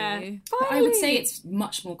 finally. yeah. But I would say it's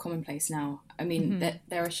much more commonplace now. I mean,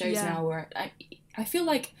 there are shows now where I feel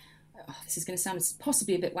like, this is going to sound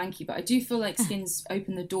possibly a bit wanky, but I do feel like Skins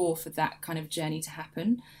open the door for that kind of journey to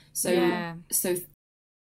happen. So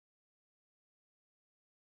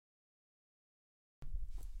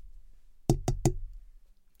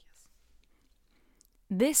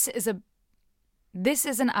This is an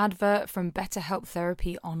advert from BetterHelp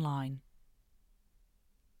Therapy Online.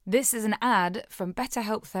 This is an ad from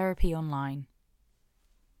BetterHelp Therapy Online.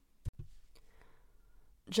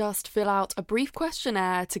 Just fill out a brief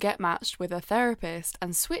questionnaire to get matched with a therapist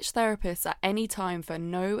and switch therapists at any time for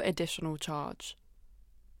no additional charge.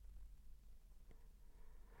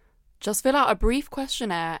 Just fill out a brief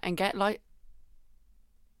questionnaire and get matched.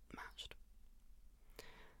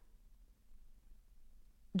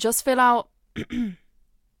 Just fill out... Why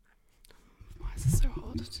is this so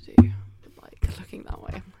hard to do? Like, looking that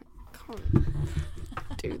way. I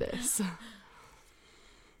can't do this.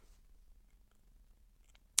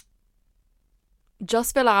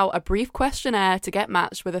 Just fill out a brief questionnaire to get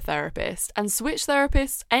matched with a therapist and switch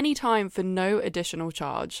therapists anytime for no additional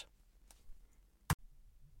charge.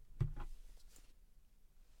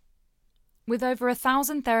 With over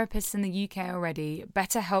 1,000 therapists in the UK already,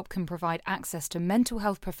 BetterHelp can provide access to mental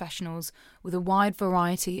health professionals with a wide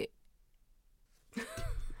variety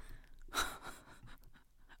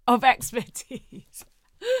of expertise.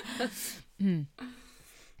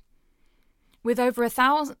 With over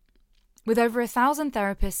 1,000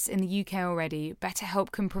 therapists in the UK already,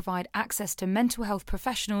 BetterHelp can provide access to mental health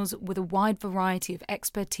professionals with a wide variety of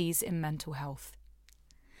expertise in mental health.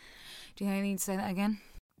 Do you need to say that again?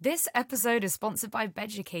 This episode is sponsored by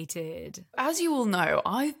Beducated. As you all know,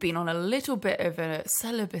 I've been on a little bit of a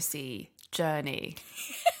celibacy journey.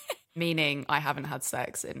 Meaning I haven't had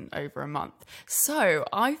sex in over a month. So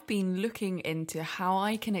I've been looking into how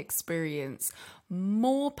I can experience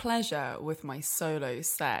more pleasure with my solo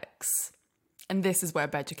sex. And this is where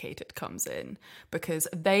Beducated comes in, because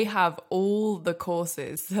they have all the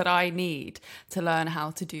courses that I need to learn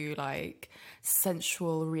how to do like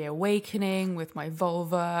sensual reawakening with my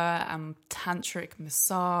vulva and tantric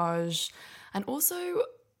massage. And also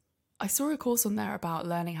I saw a course on there about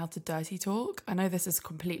learning how to dirty talk. I know this is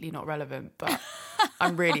completely not relevant, but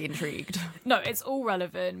I'm really intrigued. No, it's all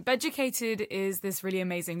relevant. Beducated is this really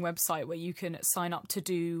amazing website where you can sign up to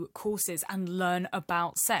do courses and learn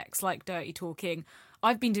about sex, like dirty talking.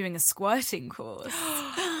 I've been doing a squirting course.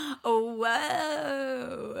 Oh,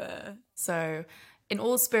 whoa. So, in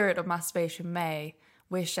all spirit of Masturbation May,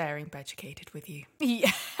 we're sharing Beducated with you.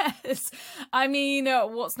 Yes. I mean,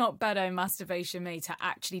 what's not better in Masturbation May to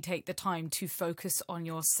actually take the time to focus on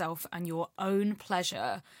yourself and your own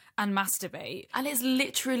pleasure and masturbate. And it's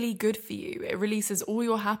literally good for you. It releases all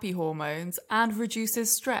your happy hormones and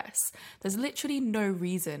reduces stress. There's literally no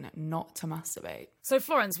reason not to masturbate. So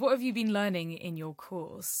Florence, what have you been learning in your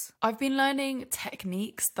course? I've been learning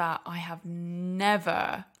techniques that I have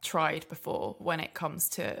never tried before when it comes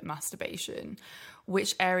to masturbation.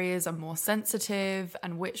 Which areas are more sensitive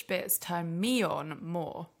and which bits turn me on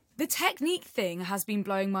more. The technique thing has been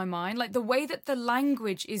blowing my mind, like the way that the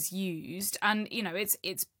language is used, and you know,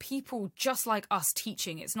 it's people just like us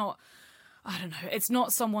teaching. It's not, I don't know, it's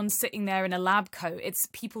not someone sitting there in a lab coat. It's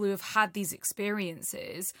people who have had these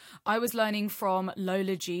experiences. I was learning from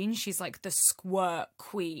Lola Jean. She's like the squirt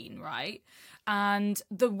queen, right? And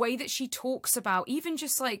the way that she talks about even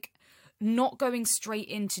just like not going straight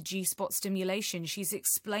into G-spot stimulation, she's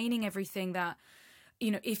explaining everything that,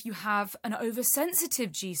 you know, if you have an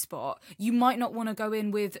oversensitive G-spot, you might not want to go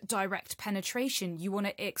in with direct penetration. You want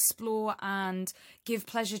to explore and give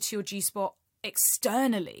pleasure to your G-spot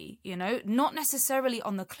externally, you know, not necessarily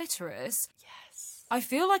on the clitoris. Yes. I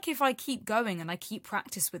feel like if I keep going and I keep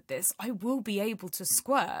practice with this, I will be able to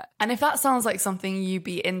squirt. And if that sounds like something you'd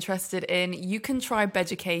be interested in, you can try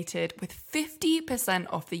Beducated with 50%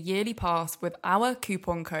 off the yearly pass with our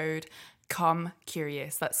coupon code Come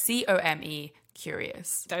Curious. That's COME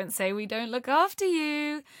Curious. Don't say we don't look after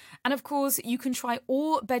you. And of course, you can try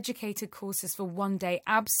all Beducated courses for 1 day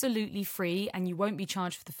absolutely free, and you won't be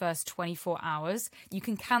charged for the first 24 hours. You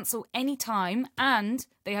can cancel anytime, and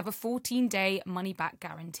they have a 14-day money-back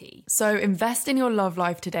guarantee. So invest in your love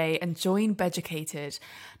life today and join Beducated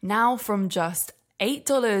now from just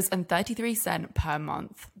 $8.33 per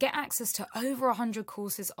month. Get access to over 100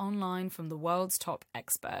 courses online from the world's top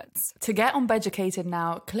experts. To get on Beducated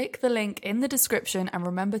now, click the link in the description and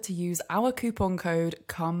remember to use our coupon code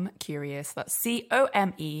COMECurious. That's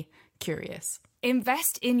COME Curious.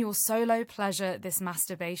 Invest in your solo pleasure this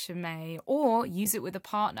masturbation May, or use it with a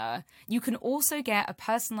partner. You can also get a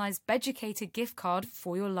personalised Beducated gift card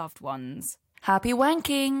for your loved ones. Happy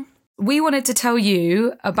wanking! We wanted to tell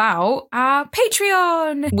you about our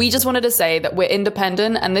Patreon. We just wanted to say that we're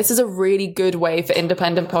independent, and this is a really good way for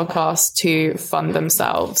independent podcasts to fund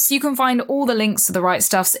themselves. You can find all the links to the right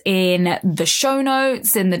stuffs in the show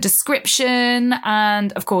notes, in the description,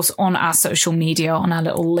 and of course on our social media, on our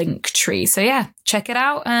little link tree. So yeah, check it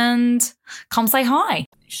out and come say hi.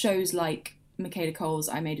 Shows like Michaela Cole's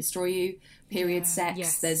I May Destroy You, period sex.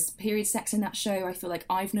 Yes. There's period sex in that show. I feel like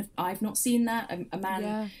I've not seen that. A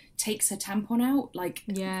man takes a tampon out like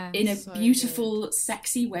in a so beautiful, good.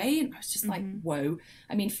 Sexy way, and I was just like, whoa.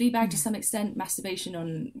 I mean, Fleabag to some extent, masturbation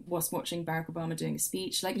on whilst watching Barack Obama doing a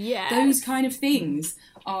speech, like those kind of things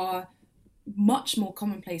are much more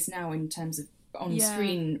commonplace now in terms of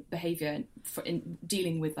on-screen behaviour in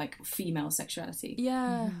dealing with like female sexuality.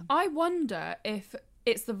 I wonder if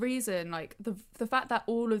it's the reason, like the fact that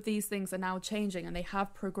all of these things are now changing and they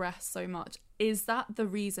have progressed so much. Is that the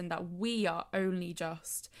reason that we are only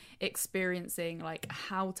just experiencing like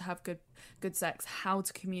how to have good sex, how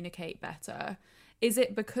to communicate better? Is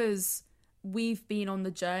it because we've been on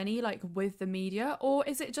the journey like with the media, or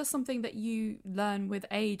is it just something that you learn with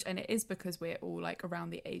age, and it is because we're all like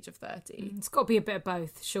around the age of 30? It's got to be a bit of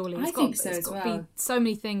both, surely. I think so as well. It's got to be so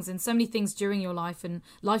many things, and so many things during your life, and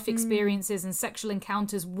life experiences and sexual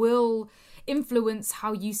encounters will influence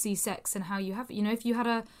how you see sex and how you have it. You know, if you had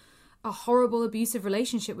a horrible abusive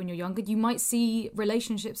relationship when you're younger, you might see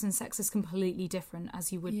relationships and sex as completely different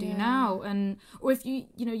as you would do now. And or if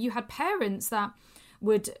you had parents that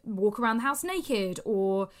would walk around the house naked,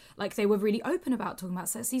 or like they were really open about talking about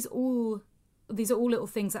sex. These are all little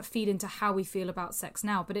things that feed into how we feel about sex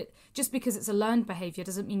now. But it just because it's a learned behaviour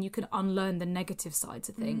doesn't mean you can unlearn the negative sides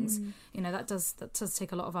of things. You know, that does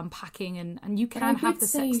take a lot of unpacking, and you can have the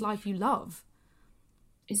sex life you love.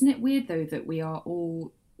 Isn't it weird though that we are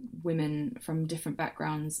all women from different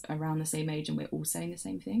backgrounds around the same age and we're all saying the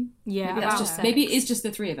same thing? Yeah, maybe it is just the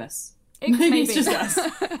three of us. Maybe it's just us.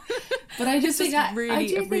 But I just think a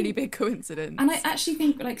really big coincidence. And I actually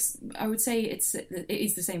think, like, I would say it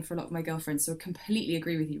is the same for a lot of my girlfriends. So I completely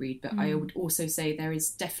agree with you, Reed. But I would also say there is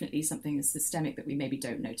definitely something systemic that we maybe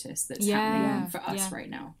don't notice that's happening for us right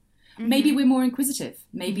now. Maybe we're more inquisitive.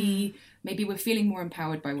 Maybe we're feeling more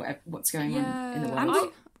empowered by what's going on in the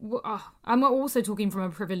world. I'm also talking from a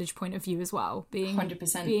privileged point of view as well. Being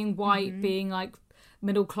 100%. Being white, being like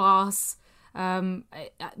middle class.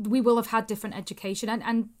 We will have had different education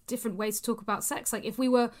and different ways to talk about sex. Like if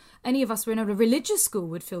any of us were in a religious school,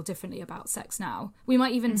 would feel differently about sex now. We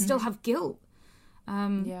might even still have guilt.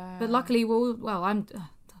 But luckily,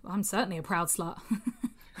 I'm certainly a proud slut.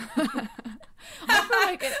 I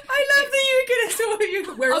love that you were going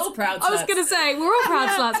to we're all proud sluts. I was going to say, we're all proud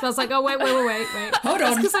sluts, but I was like, oh, wait. Hold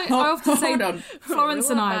on. Because I often say, Florence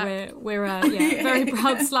and I, we're very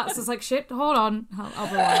proud sluts. It's like, shit, hold on. I'll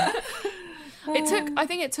be on. I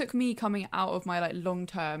think it took me coming out of my like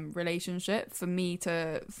long-term relationship for me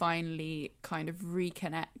to finally kind of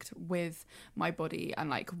reconnect with my body and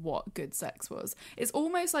like what good sex was. It's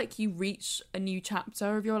almost like you reach a new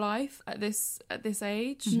chapter of your life at this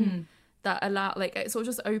age. That allow, like, it sort of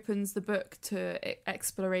just opens the book to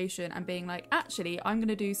exploration and being like, actually, I'm going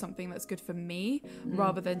to do something that's good for me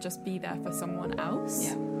rather than just be there for someone else.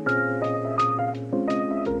 Yeah.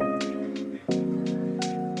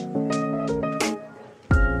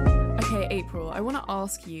 Okay, April, I want to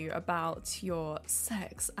ask you about your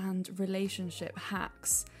sex and relationship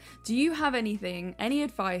hacks. Do you have any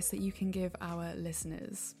advice that you can give our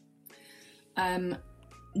listeners?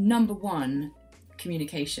 Number one,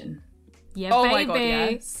 communication. Yeah, Oh baby. my God,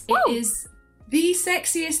 yes. It is the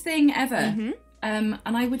sexiest thing ever. And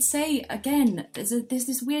I would say, again, there's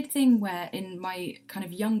this weird thing where in my kind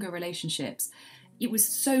of younger relationships, it was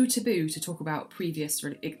so taboo to talk about previous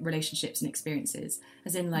relationships and experiences.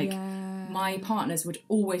 As in, like, my partners would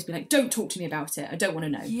always be like, don't talk to me about it. I don't want to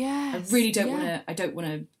know. Yes. I really don't want to. I don't want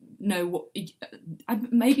to know what...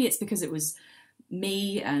 maybe it's because it was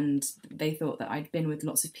me and they thought that I'd been with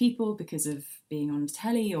lots of people because of being on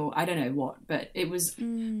telly, or I don't know what, but it was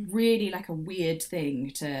really like a weird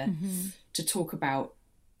thing to talk about,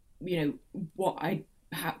 you know, what I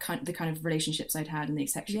the kind of relationships I'd had and the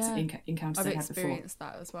sexual encounters I'd had before. I've experienced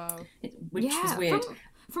that as well. Which was weird.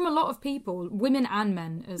 From a lot of people, women and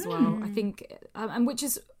men as well, I think, and which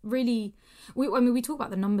is really, we talk about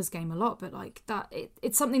the numbers game a lot, but like that,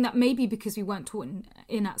 it's something that maybe because we weren't taught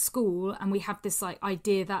in at school, and we have this like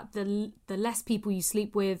idea that the less people you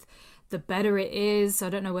sleep with, the better it is. So I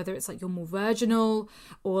don't know whether it's like you're more virginal,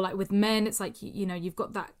 or like with men, it's like, you know, you've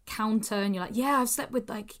got that counter and you're like, yeah, I've slept with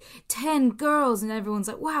like 10 girls, and everyone's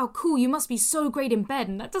like, wow, cool, you must be so great in bed,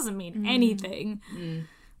 and that doesn't mean anything.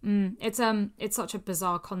 It's such a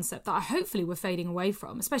bizarre concept that hopefully we're fading away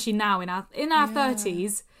from, especially now in our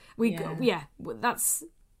 30s. That's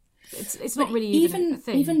it's not really even a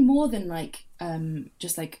thing. Even more than like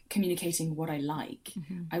just like communicating what I like.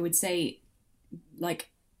 I would say like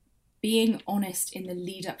being honest in the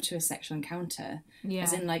lead up to a sexual encounter,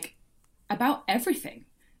 as in like about everything.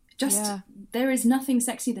 There is nothing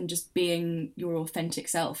sexy than just being your authentic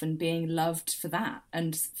self and being loved for that,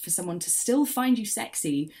 and for someone to still find you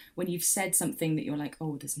sexy when you've said something that you're like,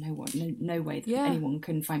 oh, there's no way that anyone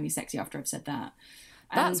can find me sexy after I've said that.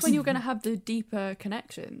 That's when you're going to have the deeper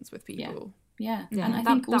connections with people. Yeah. And I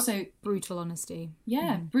think also brutal honesty.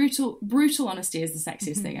 Yeah, brutal honesty is the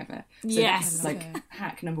sexiest thing ever. So yes, that's like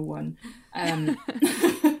hack number one. And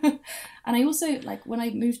I also, like, when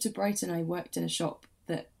I moved to Brighton, I worked in a shop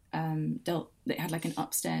that that had like an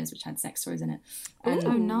upstairs which had sex toys in it. And,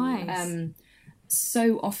 oh, nice.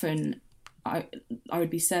 So often I would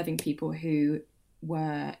be serving people who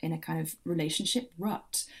were in a kind of relationship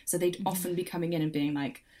rut. So they'd often be coming in and being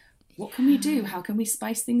like, what can we do? How can we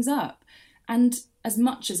spice things up? And as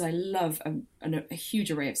much as I love a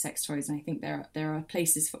huge array of sex toys, and I think there are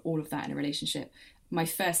places for all of that in a relationship, my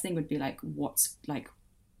first thing would be like,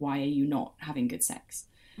 why are you not having good sex?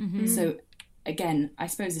 So again, I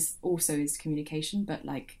suppose this also is communication, but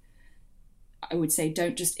like, I would say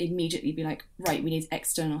don't just immediately be like, right, we need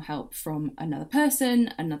external help from another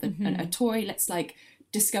person, a toy. Let's like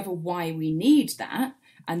discover why we need that,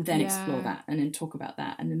 and then explore that, and then talk about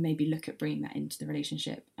that, and then maybe look at bringing that into the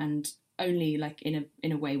relationship, and only like in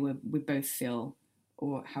a way where we both feel,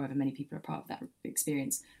 or however many people are part of that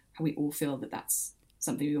experience, how we all feel that that's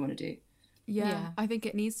something we want to do. Yeah, I think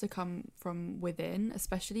it needs to come from within,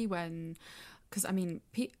 especially when, because I mean,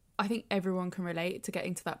 I think everyone can relate to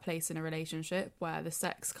getting to that place in a relationship where the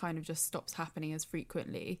sex kind of just stops happening as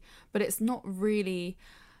frequently. But it's not really,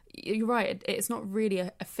 you're right, it's not really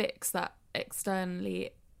a fix that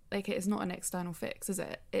externally, like it's not an external fix, is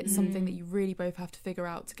it? It's something that you really both have to figure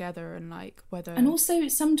out together, and like whether... And also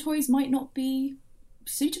some toys might not be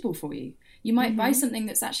suitable for you. You might buy something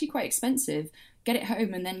that's actually quite expensive, get it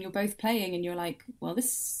home, and then you're both playing and you're like, well,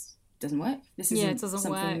 this doesn't work. This isn't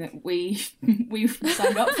something that we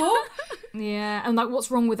signed up for. Yeah, and like, what's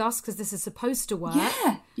wrong with us? Because this is supposed to work.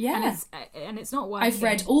 Yeah. And it's not working. I've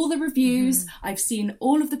read all the reviews. I've seen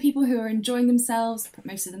all of the people who are enjoying themselves.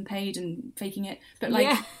 Most of them paid and faking it. But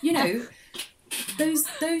like, you know, those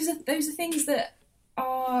are things that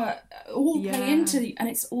are all play into, and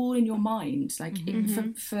it's all in your mind. Like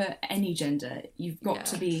for any gender, you've got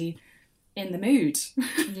to be in the mood.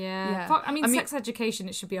 I mean, sex education,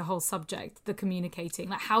 it should be a whole subject, the communicating,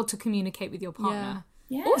 like how to communicate with your partner.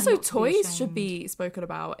 Yeah, Also, not to be toys should ashamed. be spoken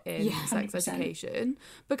about in sex 100%. education,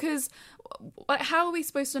 because like, how are we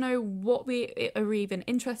supposed to know what we are even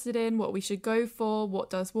interested in, what we should go for, what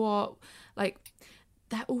does what? Like,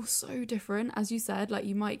 they're all so different. As you said, like,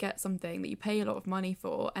 you might get something that you pay a lot of money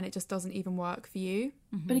for and it just doesn't even work for you.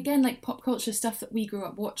 But again, like, pop culture stuff that we grew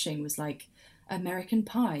up watching was like American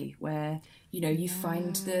Pie, where, you know, you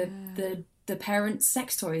find the parents'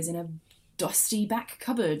 sex toys in a dusty back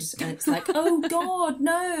cupboard, and it's like, oh god,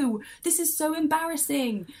 no, this is so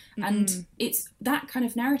embarrassing. And it's that kind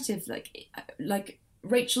of narrative, like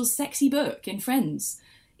Rachel's sexy book in Friends.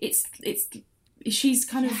 It's she's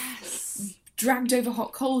kind of dragged over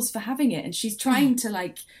hot coals for having it, and she's trying to,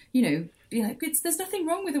 like, you know, be like, there's nothing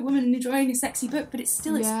wrong with a woman enjoying a sexy book, but it's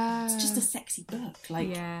still it's just a sexy book.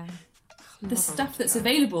 Like, the stuff that's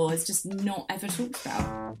available is just not ever talked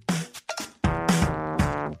about.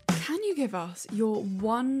 Can you give us your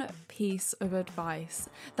one piece of advice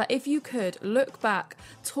that if you could look back,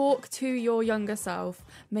 talk to your younger self,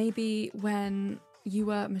 maybe when you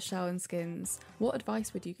were Michelle in Skins, what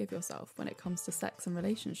advice would you give yourself when it comes to sex and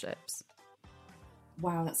relationships?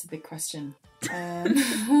 Wow, that's a big question.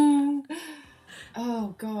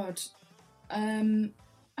 Oh god.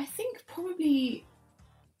 I think probably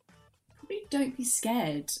don't be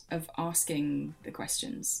scared of asking the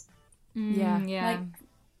questions. Yeah. Like,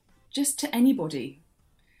 just to anybody.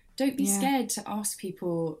 Don't be scared to ask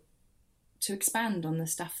people to expand on the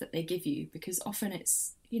stuff that they give you, because often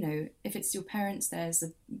it's, you know, if it's your parents, there's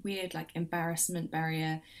a weird, like, embarrassment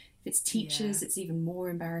barrier. If it's teachers, it's even more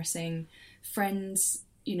embarrassing. Friends,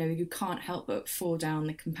 you know, you can't help but fall down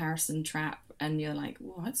the comparison trap, and you're like,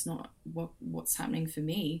 well, that's not what's happening for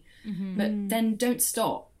me. But then don't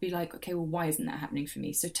stop. Be like, okay, well, why isn't that happening for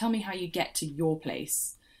me? So tell me how you get to your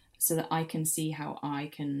place, so that I can see how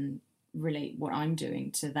I can relate what I'm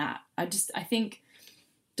doing to that. I think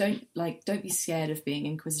don't be scared of being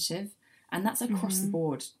inquisitive. And that's across the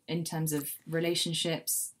board in terms of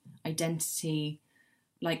relationships, identity,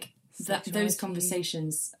 like those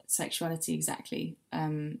conversations, sexuality, exactly.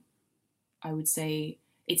 I would say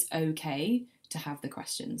it's okay to have the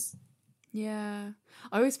questions. Yeah.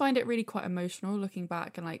 I always find it really quite emotional looking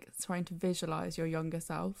back and, like, trying to visualise your younger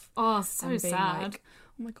self. Oh, so and being sad. like,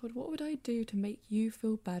 oh my god, what would I do to make you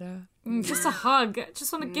feel better? Just a hug.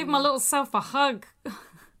 Just want to give my little self a hug.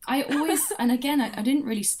 I always, and again, I didn't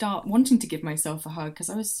really start wanting to give myself a hug because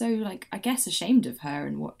I was so, like, I guess ashamed of her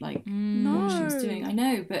and what she was doing. I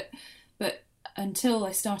know, but until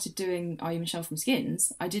I started doing Are You Michelle from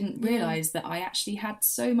Skins, I didn't realise that I actually had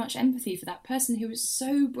so much empathy for that person who was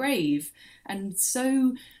so brave and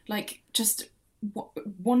so, like, just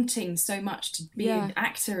wanting so much to be an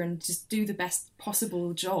actor and just do the best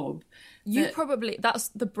possible job. That's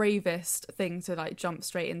the bravest thing to, like, jump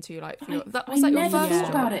straight into. Like, I never thought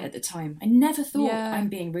about it at the time. I never thought I'm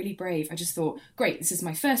being really brave. I just thought, great, this is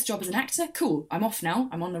my first job as an actor. Cool, I'm off now.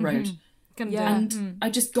 I'm on the road. And I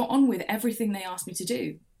just got on with everything they asked me to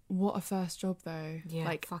do. What a first job, though. Yeah,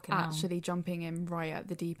 like, actually jumping in right at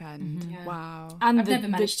the deep end. Wow. And I've never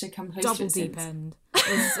managed to come close to double it deep since.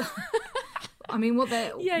 end. I mean, what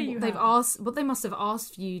they must have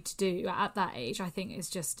asked you to do at that age, I think, is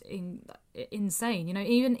just insane. You know,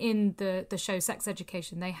 even in the show Sex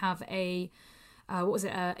Education, they have an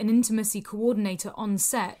intimacy coordinator on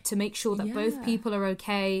set to make sure that both people are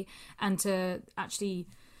okay, and to actually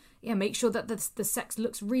make sure that the sex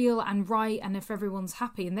looks real and right, and if everyone's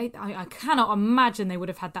happy. And I cannot imagine they would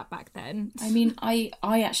have had that back then. I mean, I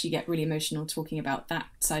actually get really emotional talking about that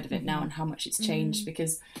side of it now and how much it's changed,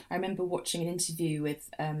 because I remember watching an interview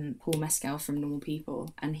with Paul Mescal from Normal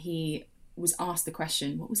People, and he was asked the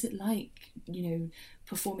question, what was it like, you know,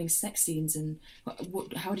 performing sex scenes, and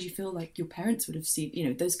how did you feel like your parents would have seen, you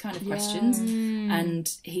know, those kind of questions. And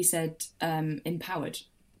he said, empowered.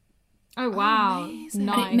 Oh wow. Nice. And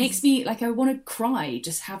it makes me, like, I want to cry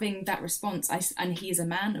just having that response. And he is a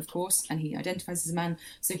man, of course, and he identifies as a man,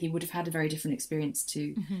 so he would have had a very different experience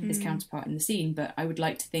to his counterpart in the scene. But I would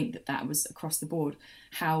like to think that that was across the board.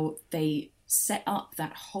 How they set up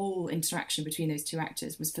that whole interaction between those two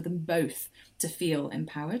actors was for them both to feel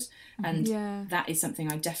empowered. And that is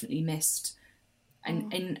something I definitely missed.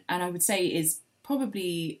 And I would say is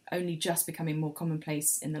probably only just becoming more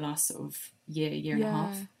commonplace in the last sort of year and a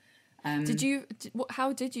half.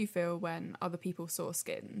 How did you feel when other people saw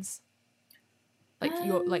Skins?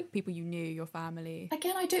 Like people you knew, your family.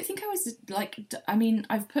 Again, I don't think I was like. I mean,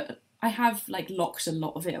 I have like locked a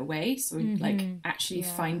lot of it away, so like actually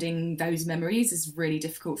finding those memories is really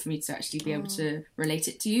difficult for me to actually be able to relate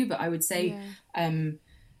it to you. But I would say,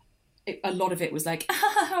 a lot of it was like,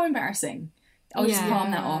 how embarrassing. I'll just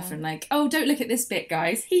palm that off and like, oh, don't look at this bit,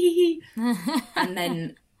 guys. Hee hee hee. And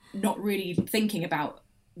then not really thinking about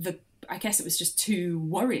I guess it was just too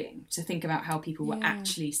worrying to think about how people were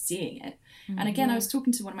actually seeing it. And again, I was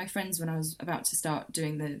talking to one of my friends when I was about to start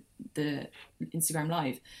doing the Instagram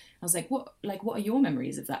Live. I was like, what are your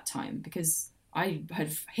memories of that time? Because I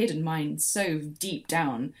had hidden mine so deep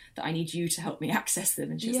down that I need you to help me access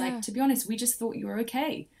them. And she was like, to be honest, we just thought you were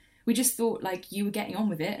okay. We just thought like you were getting on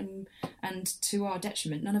with it, and to our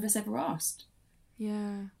detriment, none of us ever asked.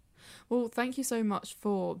 Yeah. Well, thank you so much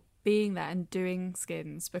for being there and doing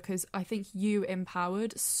Skins, because I think you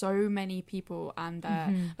empowered so many people and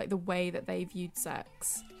their like the way that they viewed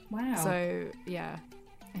sex. Wow. So yeah,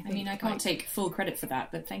 I mean, I can't take full credit for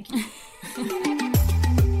that, but thank you.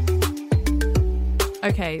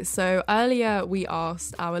 Okay, so earlier we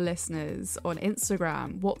asked our listeners on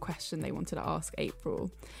Instagram what question they wanted to ask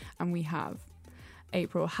April, and we have: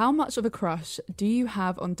 April, how much of a crush do you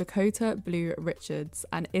have on Dakota Blue Richards,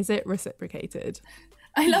 and is it reciprocated?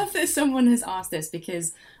 I love that someone has asked this,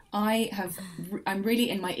 because I'm really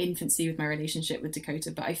in my infancy with my relationship with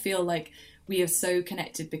Dakota, but I feel like we are so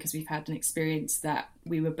connected because we've had an experience that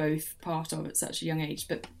we were both part of at such a young age.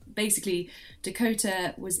 But basically,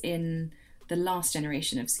 Dakota was in the last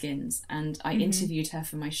generation of Skins, and I interviewed her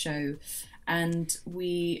for my show, and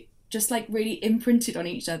we just like really imprinted on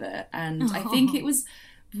each other. And I think it was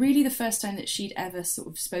really the first time that she'd ever sort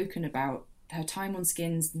of spoken about her time on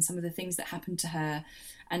Skins and some of the things that happened to her.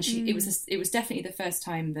 And it was definitely the first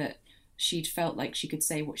time that she'd felt like she could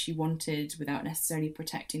say what she wanted without necessarily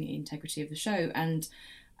protecting the integrity of the show. And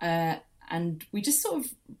we just sort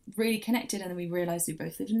of really connected, and then we realised we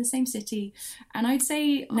both lived in the same city. And I'd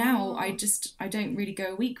say now I don't really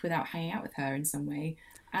go a week without hanging out with her in some way.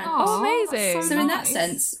 And amazing. So in that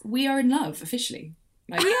sense, we are in love officially.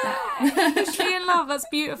 Like Officially in love. That's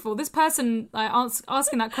beautiful. This person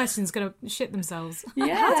asking that question is going to shit themselves.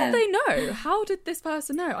 Yeah. How did they know? How did this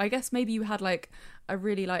person know? I guess maybe you had like a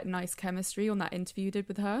really like nice chemistry on that interview you did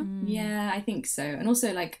with her. Yeah, I think so. And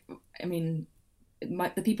also, like, I mean,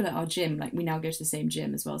 the people at our gym, like, we now go to the same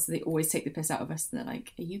gym as well, so they always take the piss out of us, and they're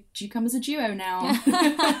like, do you come as a duo now?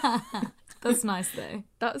 That's nice though.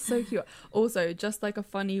 That's so cute. Also, just like a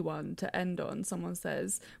funny one to end on, someone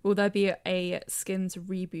says, will there be a Skins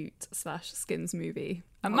reboot / Skins movie?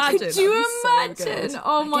 Imagine. Could you imagine? So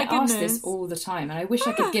oh my I get goodness. asked this all the time, and I wish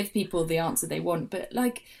I could give people the answer they want, but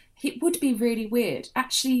like, it would be really weird.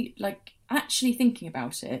 Actually thinking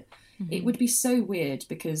about it, it would be so weird,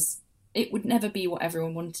 because it would never be what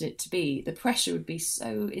everyone wanted it to be. The pressure would be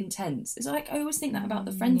so intense. It's like, I always think that about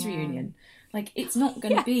the Friends reunion. Like, it's not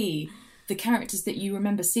going to be the characters that you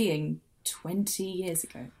remember seeing 20 years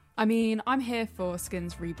ago. I mean, I'm here for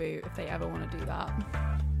Skins reboot if they ever want to do that.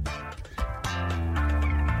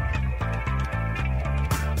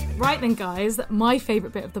 Right then, guys, my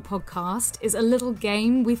favourite bit of the podcast is a little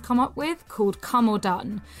game we've come up with called Come or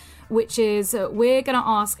Done, which is we're going to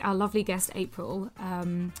ask our lovely guest April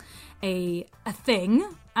a thing,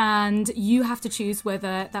 and you have to choose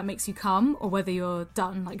whether that makes you come or whether you're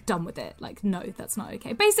done with it. Like, no, that's not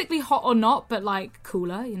okay. Basically hot or not, but like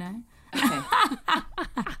cooler, you know?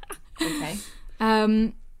 Okay.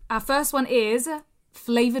 Our first one is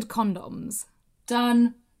flavoured condoms.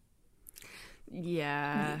 Done.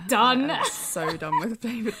 Yeah. Done. I'm so done with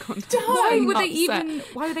flavoured condoms. Why were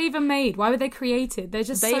they even made? Why were they created? They're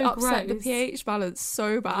just they so upset gross. the pH balance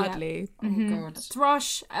so badly. Oh god.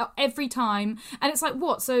 Thrush every time, and it's like,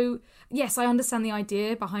 what? So yes, I understand the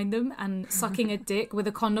idea behind them, and sucking a dick with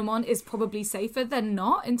a condom on is probably safer than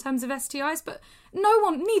not in terms of STIs, but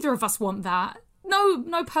neither of us want that.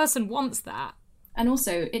 No person wants that. And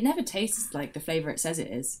also, it never tastes like the flavour it says it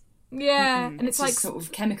is. Yeah, and it's like just sort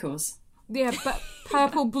of chemicals. Yeah, but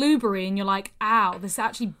purple blueberry, and you're like, ow, this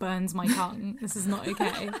actually burns my tongue. This is not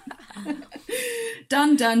okay.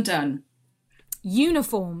 Done.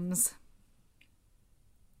 Uniforms.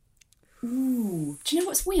 Ooh. Do you know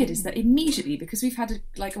what's weird is that immediately, because we've had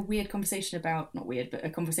a weird conversation about, not weird, but a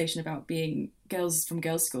conversation about being girls from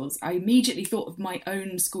girls' schools, I immediately thought of my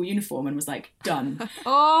own school uniform and was like, done.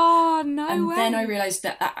 Oh, no and way. then I realised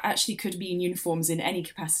that actually could mean uniforms in any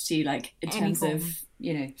capacity, like in terms of,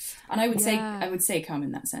 you know, and I would say come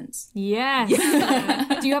in that sense. Yes.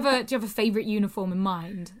 Do you have a favourite uniform in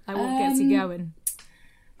mind? Like, what gets you going?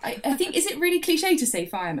 I think, is it really cliche to say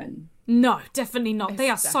fireman? No, definitely not. They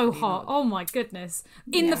are so hot. Oh my goodness.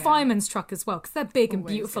 In the fireman's truck as well, because they're big and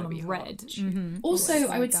beautiful and red. Mm-hmm. Also,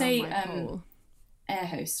 I would say air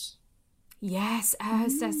host. Yes, air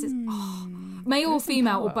hostesses. Oh. Male or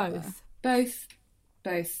female or both? Both.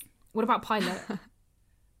 What about pilot?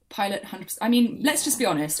 pilot 100%. I mean, let's just be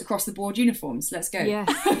honest, across the board uniforms, let's go. Yes.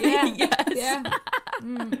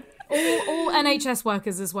 All NHS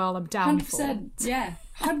workers as well, I'm down 100%. for. Yeah,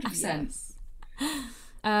 100%.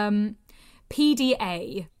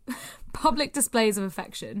 PDA, public displays of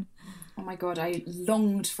affection. Oh my God, I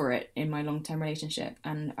longed for it in my long-term relationship,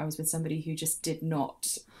 and I was with somebody who just did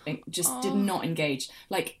not engage.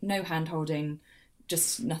 Like, no hand-holding,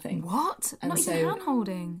 just nothing. What? And Not so, even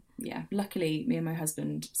hand-holding? Yeah, luckily, me and my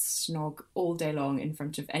husband snog all day long in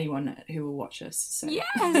front of anyone who will watch us. So.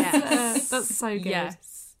 Yes! That's so good.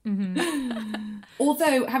 Yes.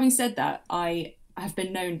 Although, having said that, I have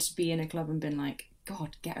been known to be in a club and been like,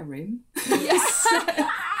 God, get a room. Yes.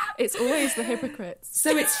 It's always the hypocrites.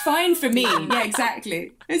 So it's fine for me. Yeah,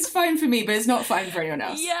 exactly. It's fine for me, but it's not fine for anyone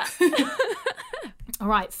else. Yeah. All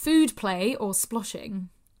right, food play or sploshing?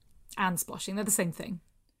 And sploshing, they're the same thing.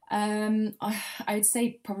 I'd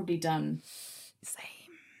say probably done.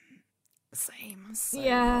 Same. I'm so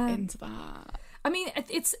Yeah. not into that. I mean,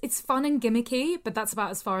 it's fun and gimmicky, but that's about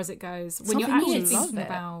as far as it goes. When you're for me, actually it's- thinking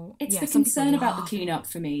about... It's yeah, the some concern people about the love clean-up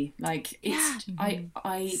for me. Like, it's Yeah.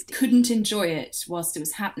 I couldn't enjoy it whilst it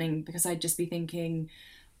was happening because I'd just be thinking,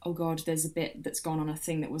 oh God, there's a bit that's gone on a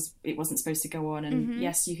thing it wasn't supposed to go on. And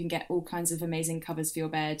yes, you can get all kinds of amazing covers for your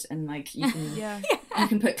bed, and like you can you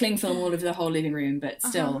can put cling film all over the whole living room, but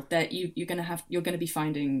still, that you're gonna be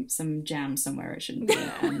finding some jam somewhere it shouldn't be.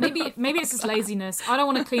 And Maybe it's just laziness. I don't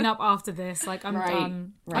want to clean up after this. Like, I'm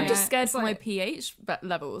done. Right. I'm just scared It's for my like- pH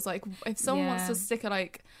levels. Like, if someone wants Yeah. to stick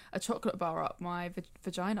a chocolate bar up my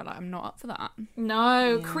vagina, like, I'm not up for that.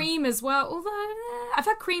 No, cream as well. Although I've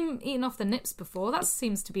had cream eaten off the nips before. That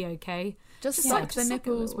seems to be okay. Just like- suck the just like a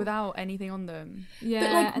nipples little- without anything on them. Yeah.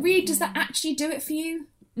 But like, Reed, does that actually do it for you?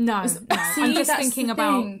 No. I'm See, just that's thinking the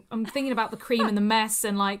about. thing. I'm thinking about the cream and the mess,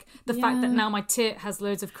 and like the fact that now my tit has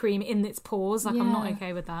loads of cream in its pores. Like, I'm not Yeah.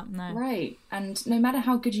 okay with that. No. Right, and no matter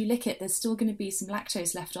how good you lick it, there's still going to be some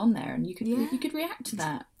lactose left on there, and you could react to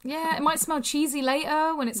that. Yeah, it might smell cheesy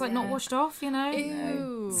later when it's like not washed off. You know.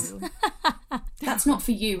 Ew. That's not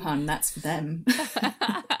for you, hun. That's for them.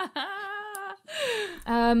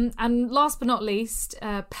 And last but not least,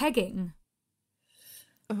 pegging.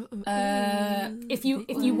 If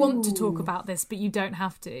you want to talk about this, but you don't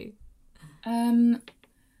have to.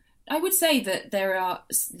 I would say that there are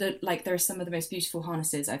some of the most beautiful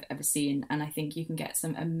harnesses I've ever seen, and I think you can get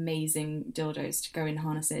some amazing dildos to go in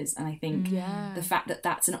harnesses. And I think the fact that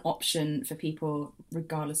that's an option for people,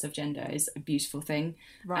 regardless of gender, is a beautiful thing.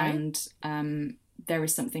 Right. And there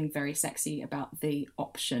is something very sexy about the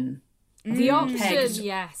option. The option, Pegged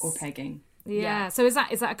yes, or pegging. yeah. So is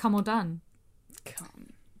that a come or done? Come.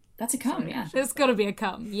 That's a cum, yeah. There's got to be a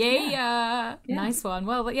come. Yeah. Nice one.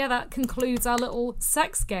 Well, yeah, that concludes our little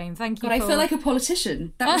sex game. Thank you. God, I feel like a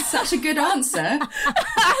politician. That was such a good answer.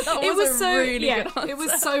 it was so really good answer. It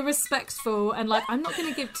was so respectful, and like, I'm not going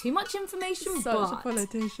to give too much information. Such a but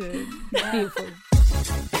politician. beautiful.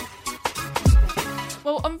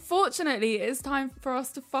 Well, unfortunately, it's time for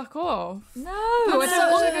us to fuck off. No, I don't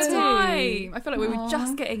Such want a good to. time. I feel like we were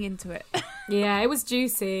just getting into it. Yeah, it was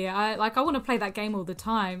juicy. I want to play that game all the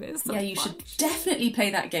time. It's so Yeah, you fun. should definitely play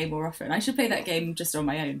that game more often. I should play that game just on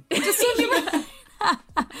my own.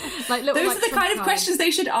 Like little, Those like, are the kind of trump questions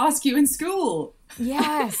they should ask you in school.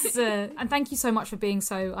 Yes, and thank you so much for being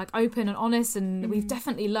so like open and honest. And we've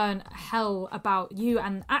definitely learned a hell about you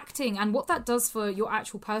and acting and what that does for your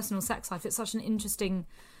actual personal sex life. It's such an interesting,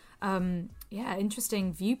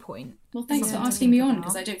 interesting viewpoint. Well, thanks for Something to asking me think on, about.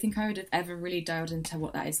 because I don't think I would have ever really dialed into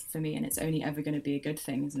what that is for me, and it's only ever going to be a good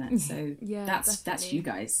thing, isn't it? So Yeah, that's definitely. you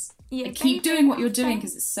guys. Yeah, And keep baby, doing what you're doing, thank-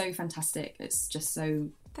 because it's so fantastic. It's just so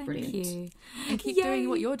Thank brilliant. you. And keep Yay. doing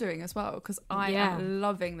what you're doing as well, because I Yeah. am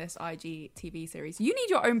loving this IGTV series. You need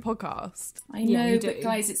your own podcast. I Yeah, know, you but do.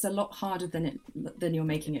 guys, it's a lot harder than you're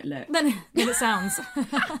making it look. Then it sounds.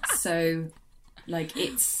 So, like,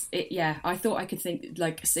 I thought I could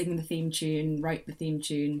sing the theme tune, write the theme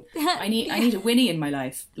tune. I need a Winnie in my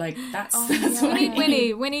life. Like, that's what I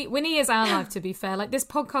need. Winnie is our life, to be fair. Like, this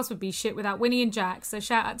podcast would be shit without Winnie and Jack, so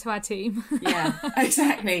shout out to our team. Yeah,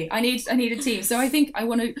 exactly. I need a team. So I think I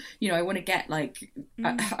want to get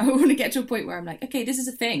I want to get to a point where I'm like, okay, this is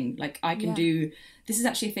a thing. Like, I can do. This is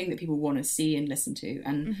actually a thing that people want to see and listen to,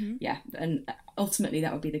 and and ultimately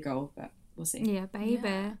that would be the goal. But we'll see. Yeah,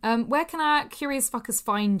 baby. Where can our curious fuckers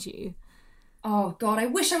find you? Oh God, I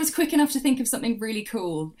wish I was quick enough to think of something really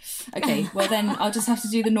cool. Okay, well then I'll just have to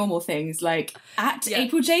do the normal things, like at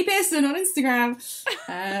April J Pearson on Instagram.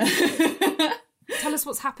 Tell us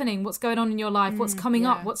what's happening, what's going on in your life, what's coming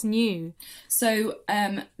up, what's new. So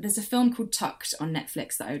there's a film called Tucked on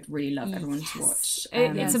Netflix that I would really love everyone to watch.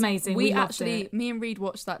 It's amazing. Me and Reed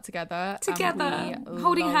watched that together.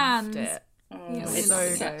 Holding hands. It. It's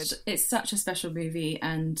so good. It's such a special movie,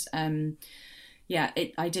 and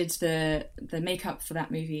I did the makeup for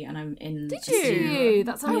that movie, and I'm in. Did you?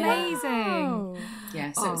 That's amazing. Wow.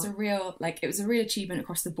 Yeah, so it was a real achievement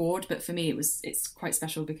across the board. But for me, it's quite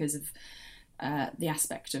special because of the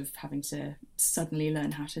aspect of having to suddenly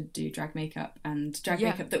learn how to do drag makeup and drag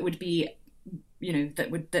makeup that would be,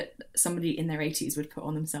 that somebody in their 80s would put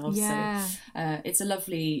on themselves. Yeah. So it's a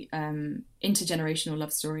lovely intergenerational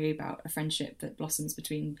love story about a friendship that blossoms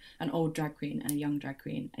between an old drag queen and a young drag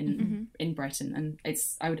queen in Brighton, and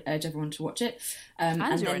I would urge everyone to watch it.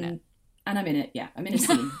 And you're in it. And I'm in it. Yeah, I'm in a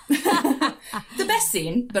scene. The best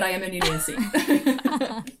scene, but I am only in a scene.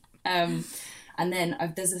 And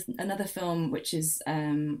then there's another film which is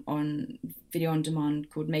on video on demand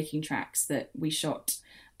called Making Tracks that we shot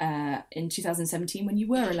in 2017 when you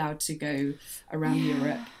were allowed to go around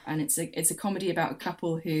Europe, and it's a comedy about a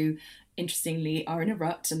couple who interestingly are in a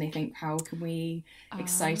rut and they think, how can we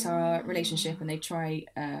excite our relationship, and they try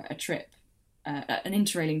a trip, an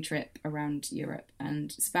interrailing trip around Europe,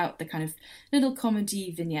 and it's about the kind of little comedy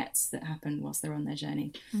vignettes that happen whilst they're on their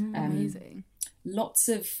journey. Amazing. Lots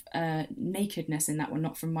of nakedness in that one,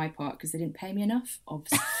 not from my part because they didn't pay me enough,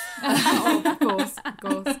 obviously. Of course.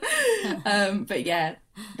 But yeah,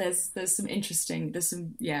 there's some interesting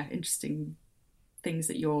things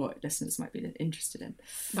that your listeners might be interested in.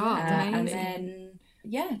 And then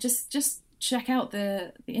just check out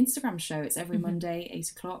the Instagram show. It's every Monday,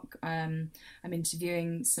 8:00. I'm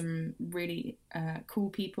interviewing some really cool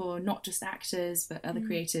people, not just actors, but other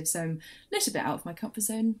creatives. So I'm a little bit out of my comfort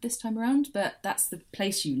zone this time around, but that's the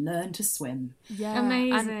place you learn to swim. Yeah,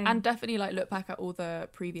 amazing. And definitely look back at all the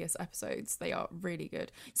previous episodes. They are really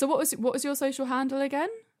good. So what was your social handle again?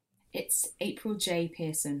 It's April J.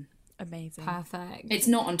 Pearson. Amazing. Perfect. It's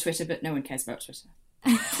not on Twitter, but no one cares about Twitter.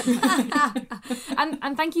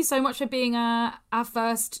 and thank you so much for being our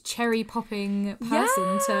first cherry popping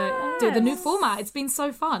person to do the new format. It's been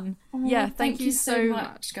so fun. Thank you so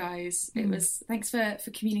much, guys. Thanks for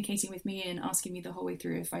communicating with me and asking me the whole way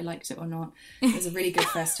through if I liked it or not. It was a really good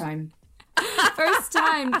first time.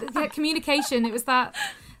 Communication. It was that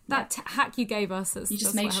hack you gave us. You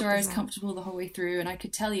just made sure I was comfortable the whole way through, and I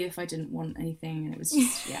could tell you if I didn't want anything, and it was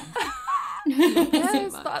just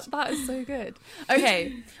Yes, that is so good.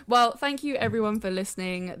 Okay, well, thank you everyone for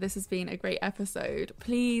listening. This has been a great episode.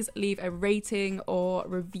 Please leave a rating or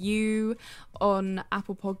review on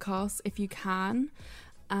Apple Podcasts if you can.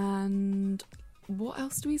 And what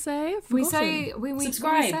else do we say? We say we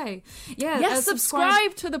subscribe.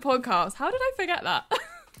 Subscribe to the podcast. How did I forget that?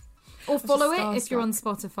 Or follow it if you're on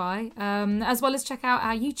Spotify, as well as check out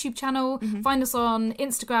our YouTube channel. Find us on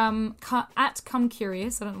Instagram at Come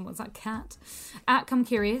Curious. I don't know what's that cat. At Come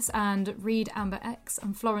Curious, and Reed Amber X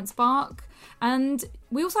and Florence Bark. And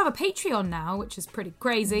we also have a Patreon now, which is pretty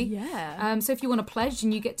crazy. Yeah. So if you want to pledge,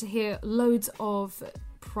 and you get to hear loads of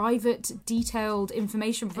private, detailed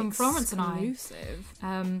information from Florence and I. Exclusive.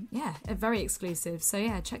 Very exclusive. So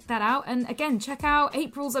yeah, check that out. And again, check out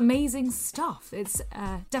April's amazing stuff. It's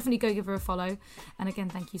definitely go give her a follow. And again,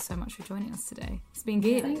 thank you so much for joining us today. It's been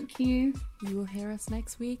good. Thank you. You will hear us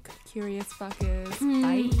next week. Curious fuckers.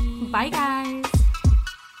 Bye. Bye, guys.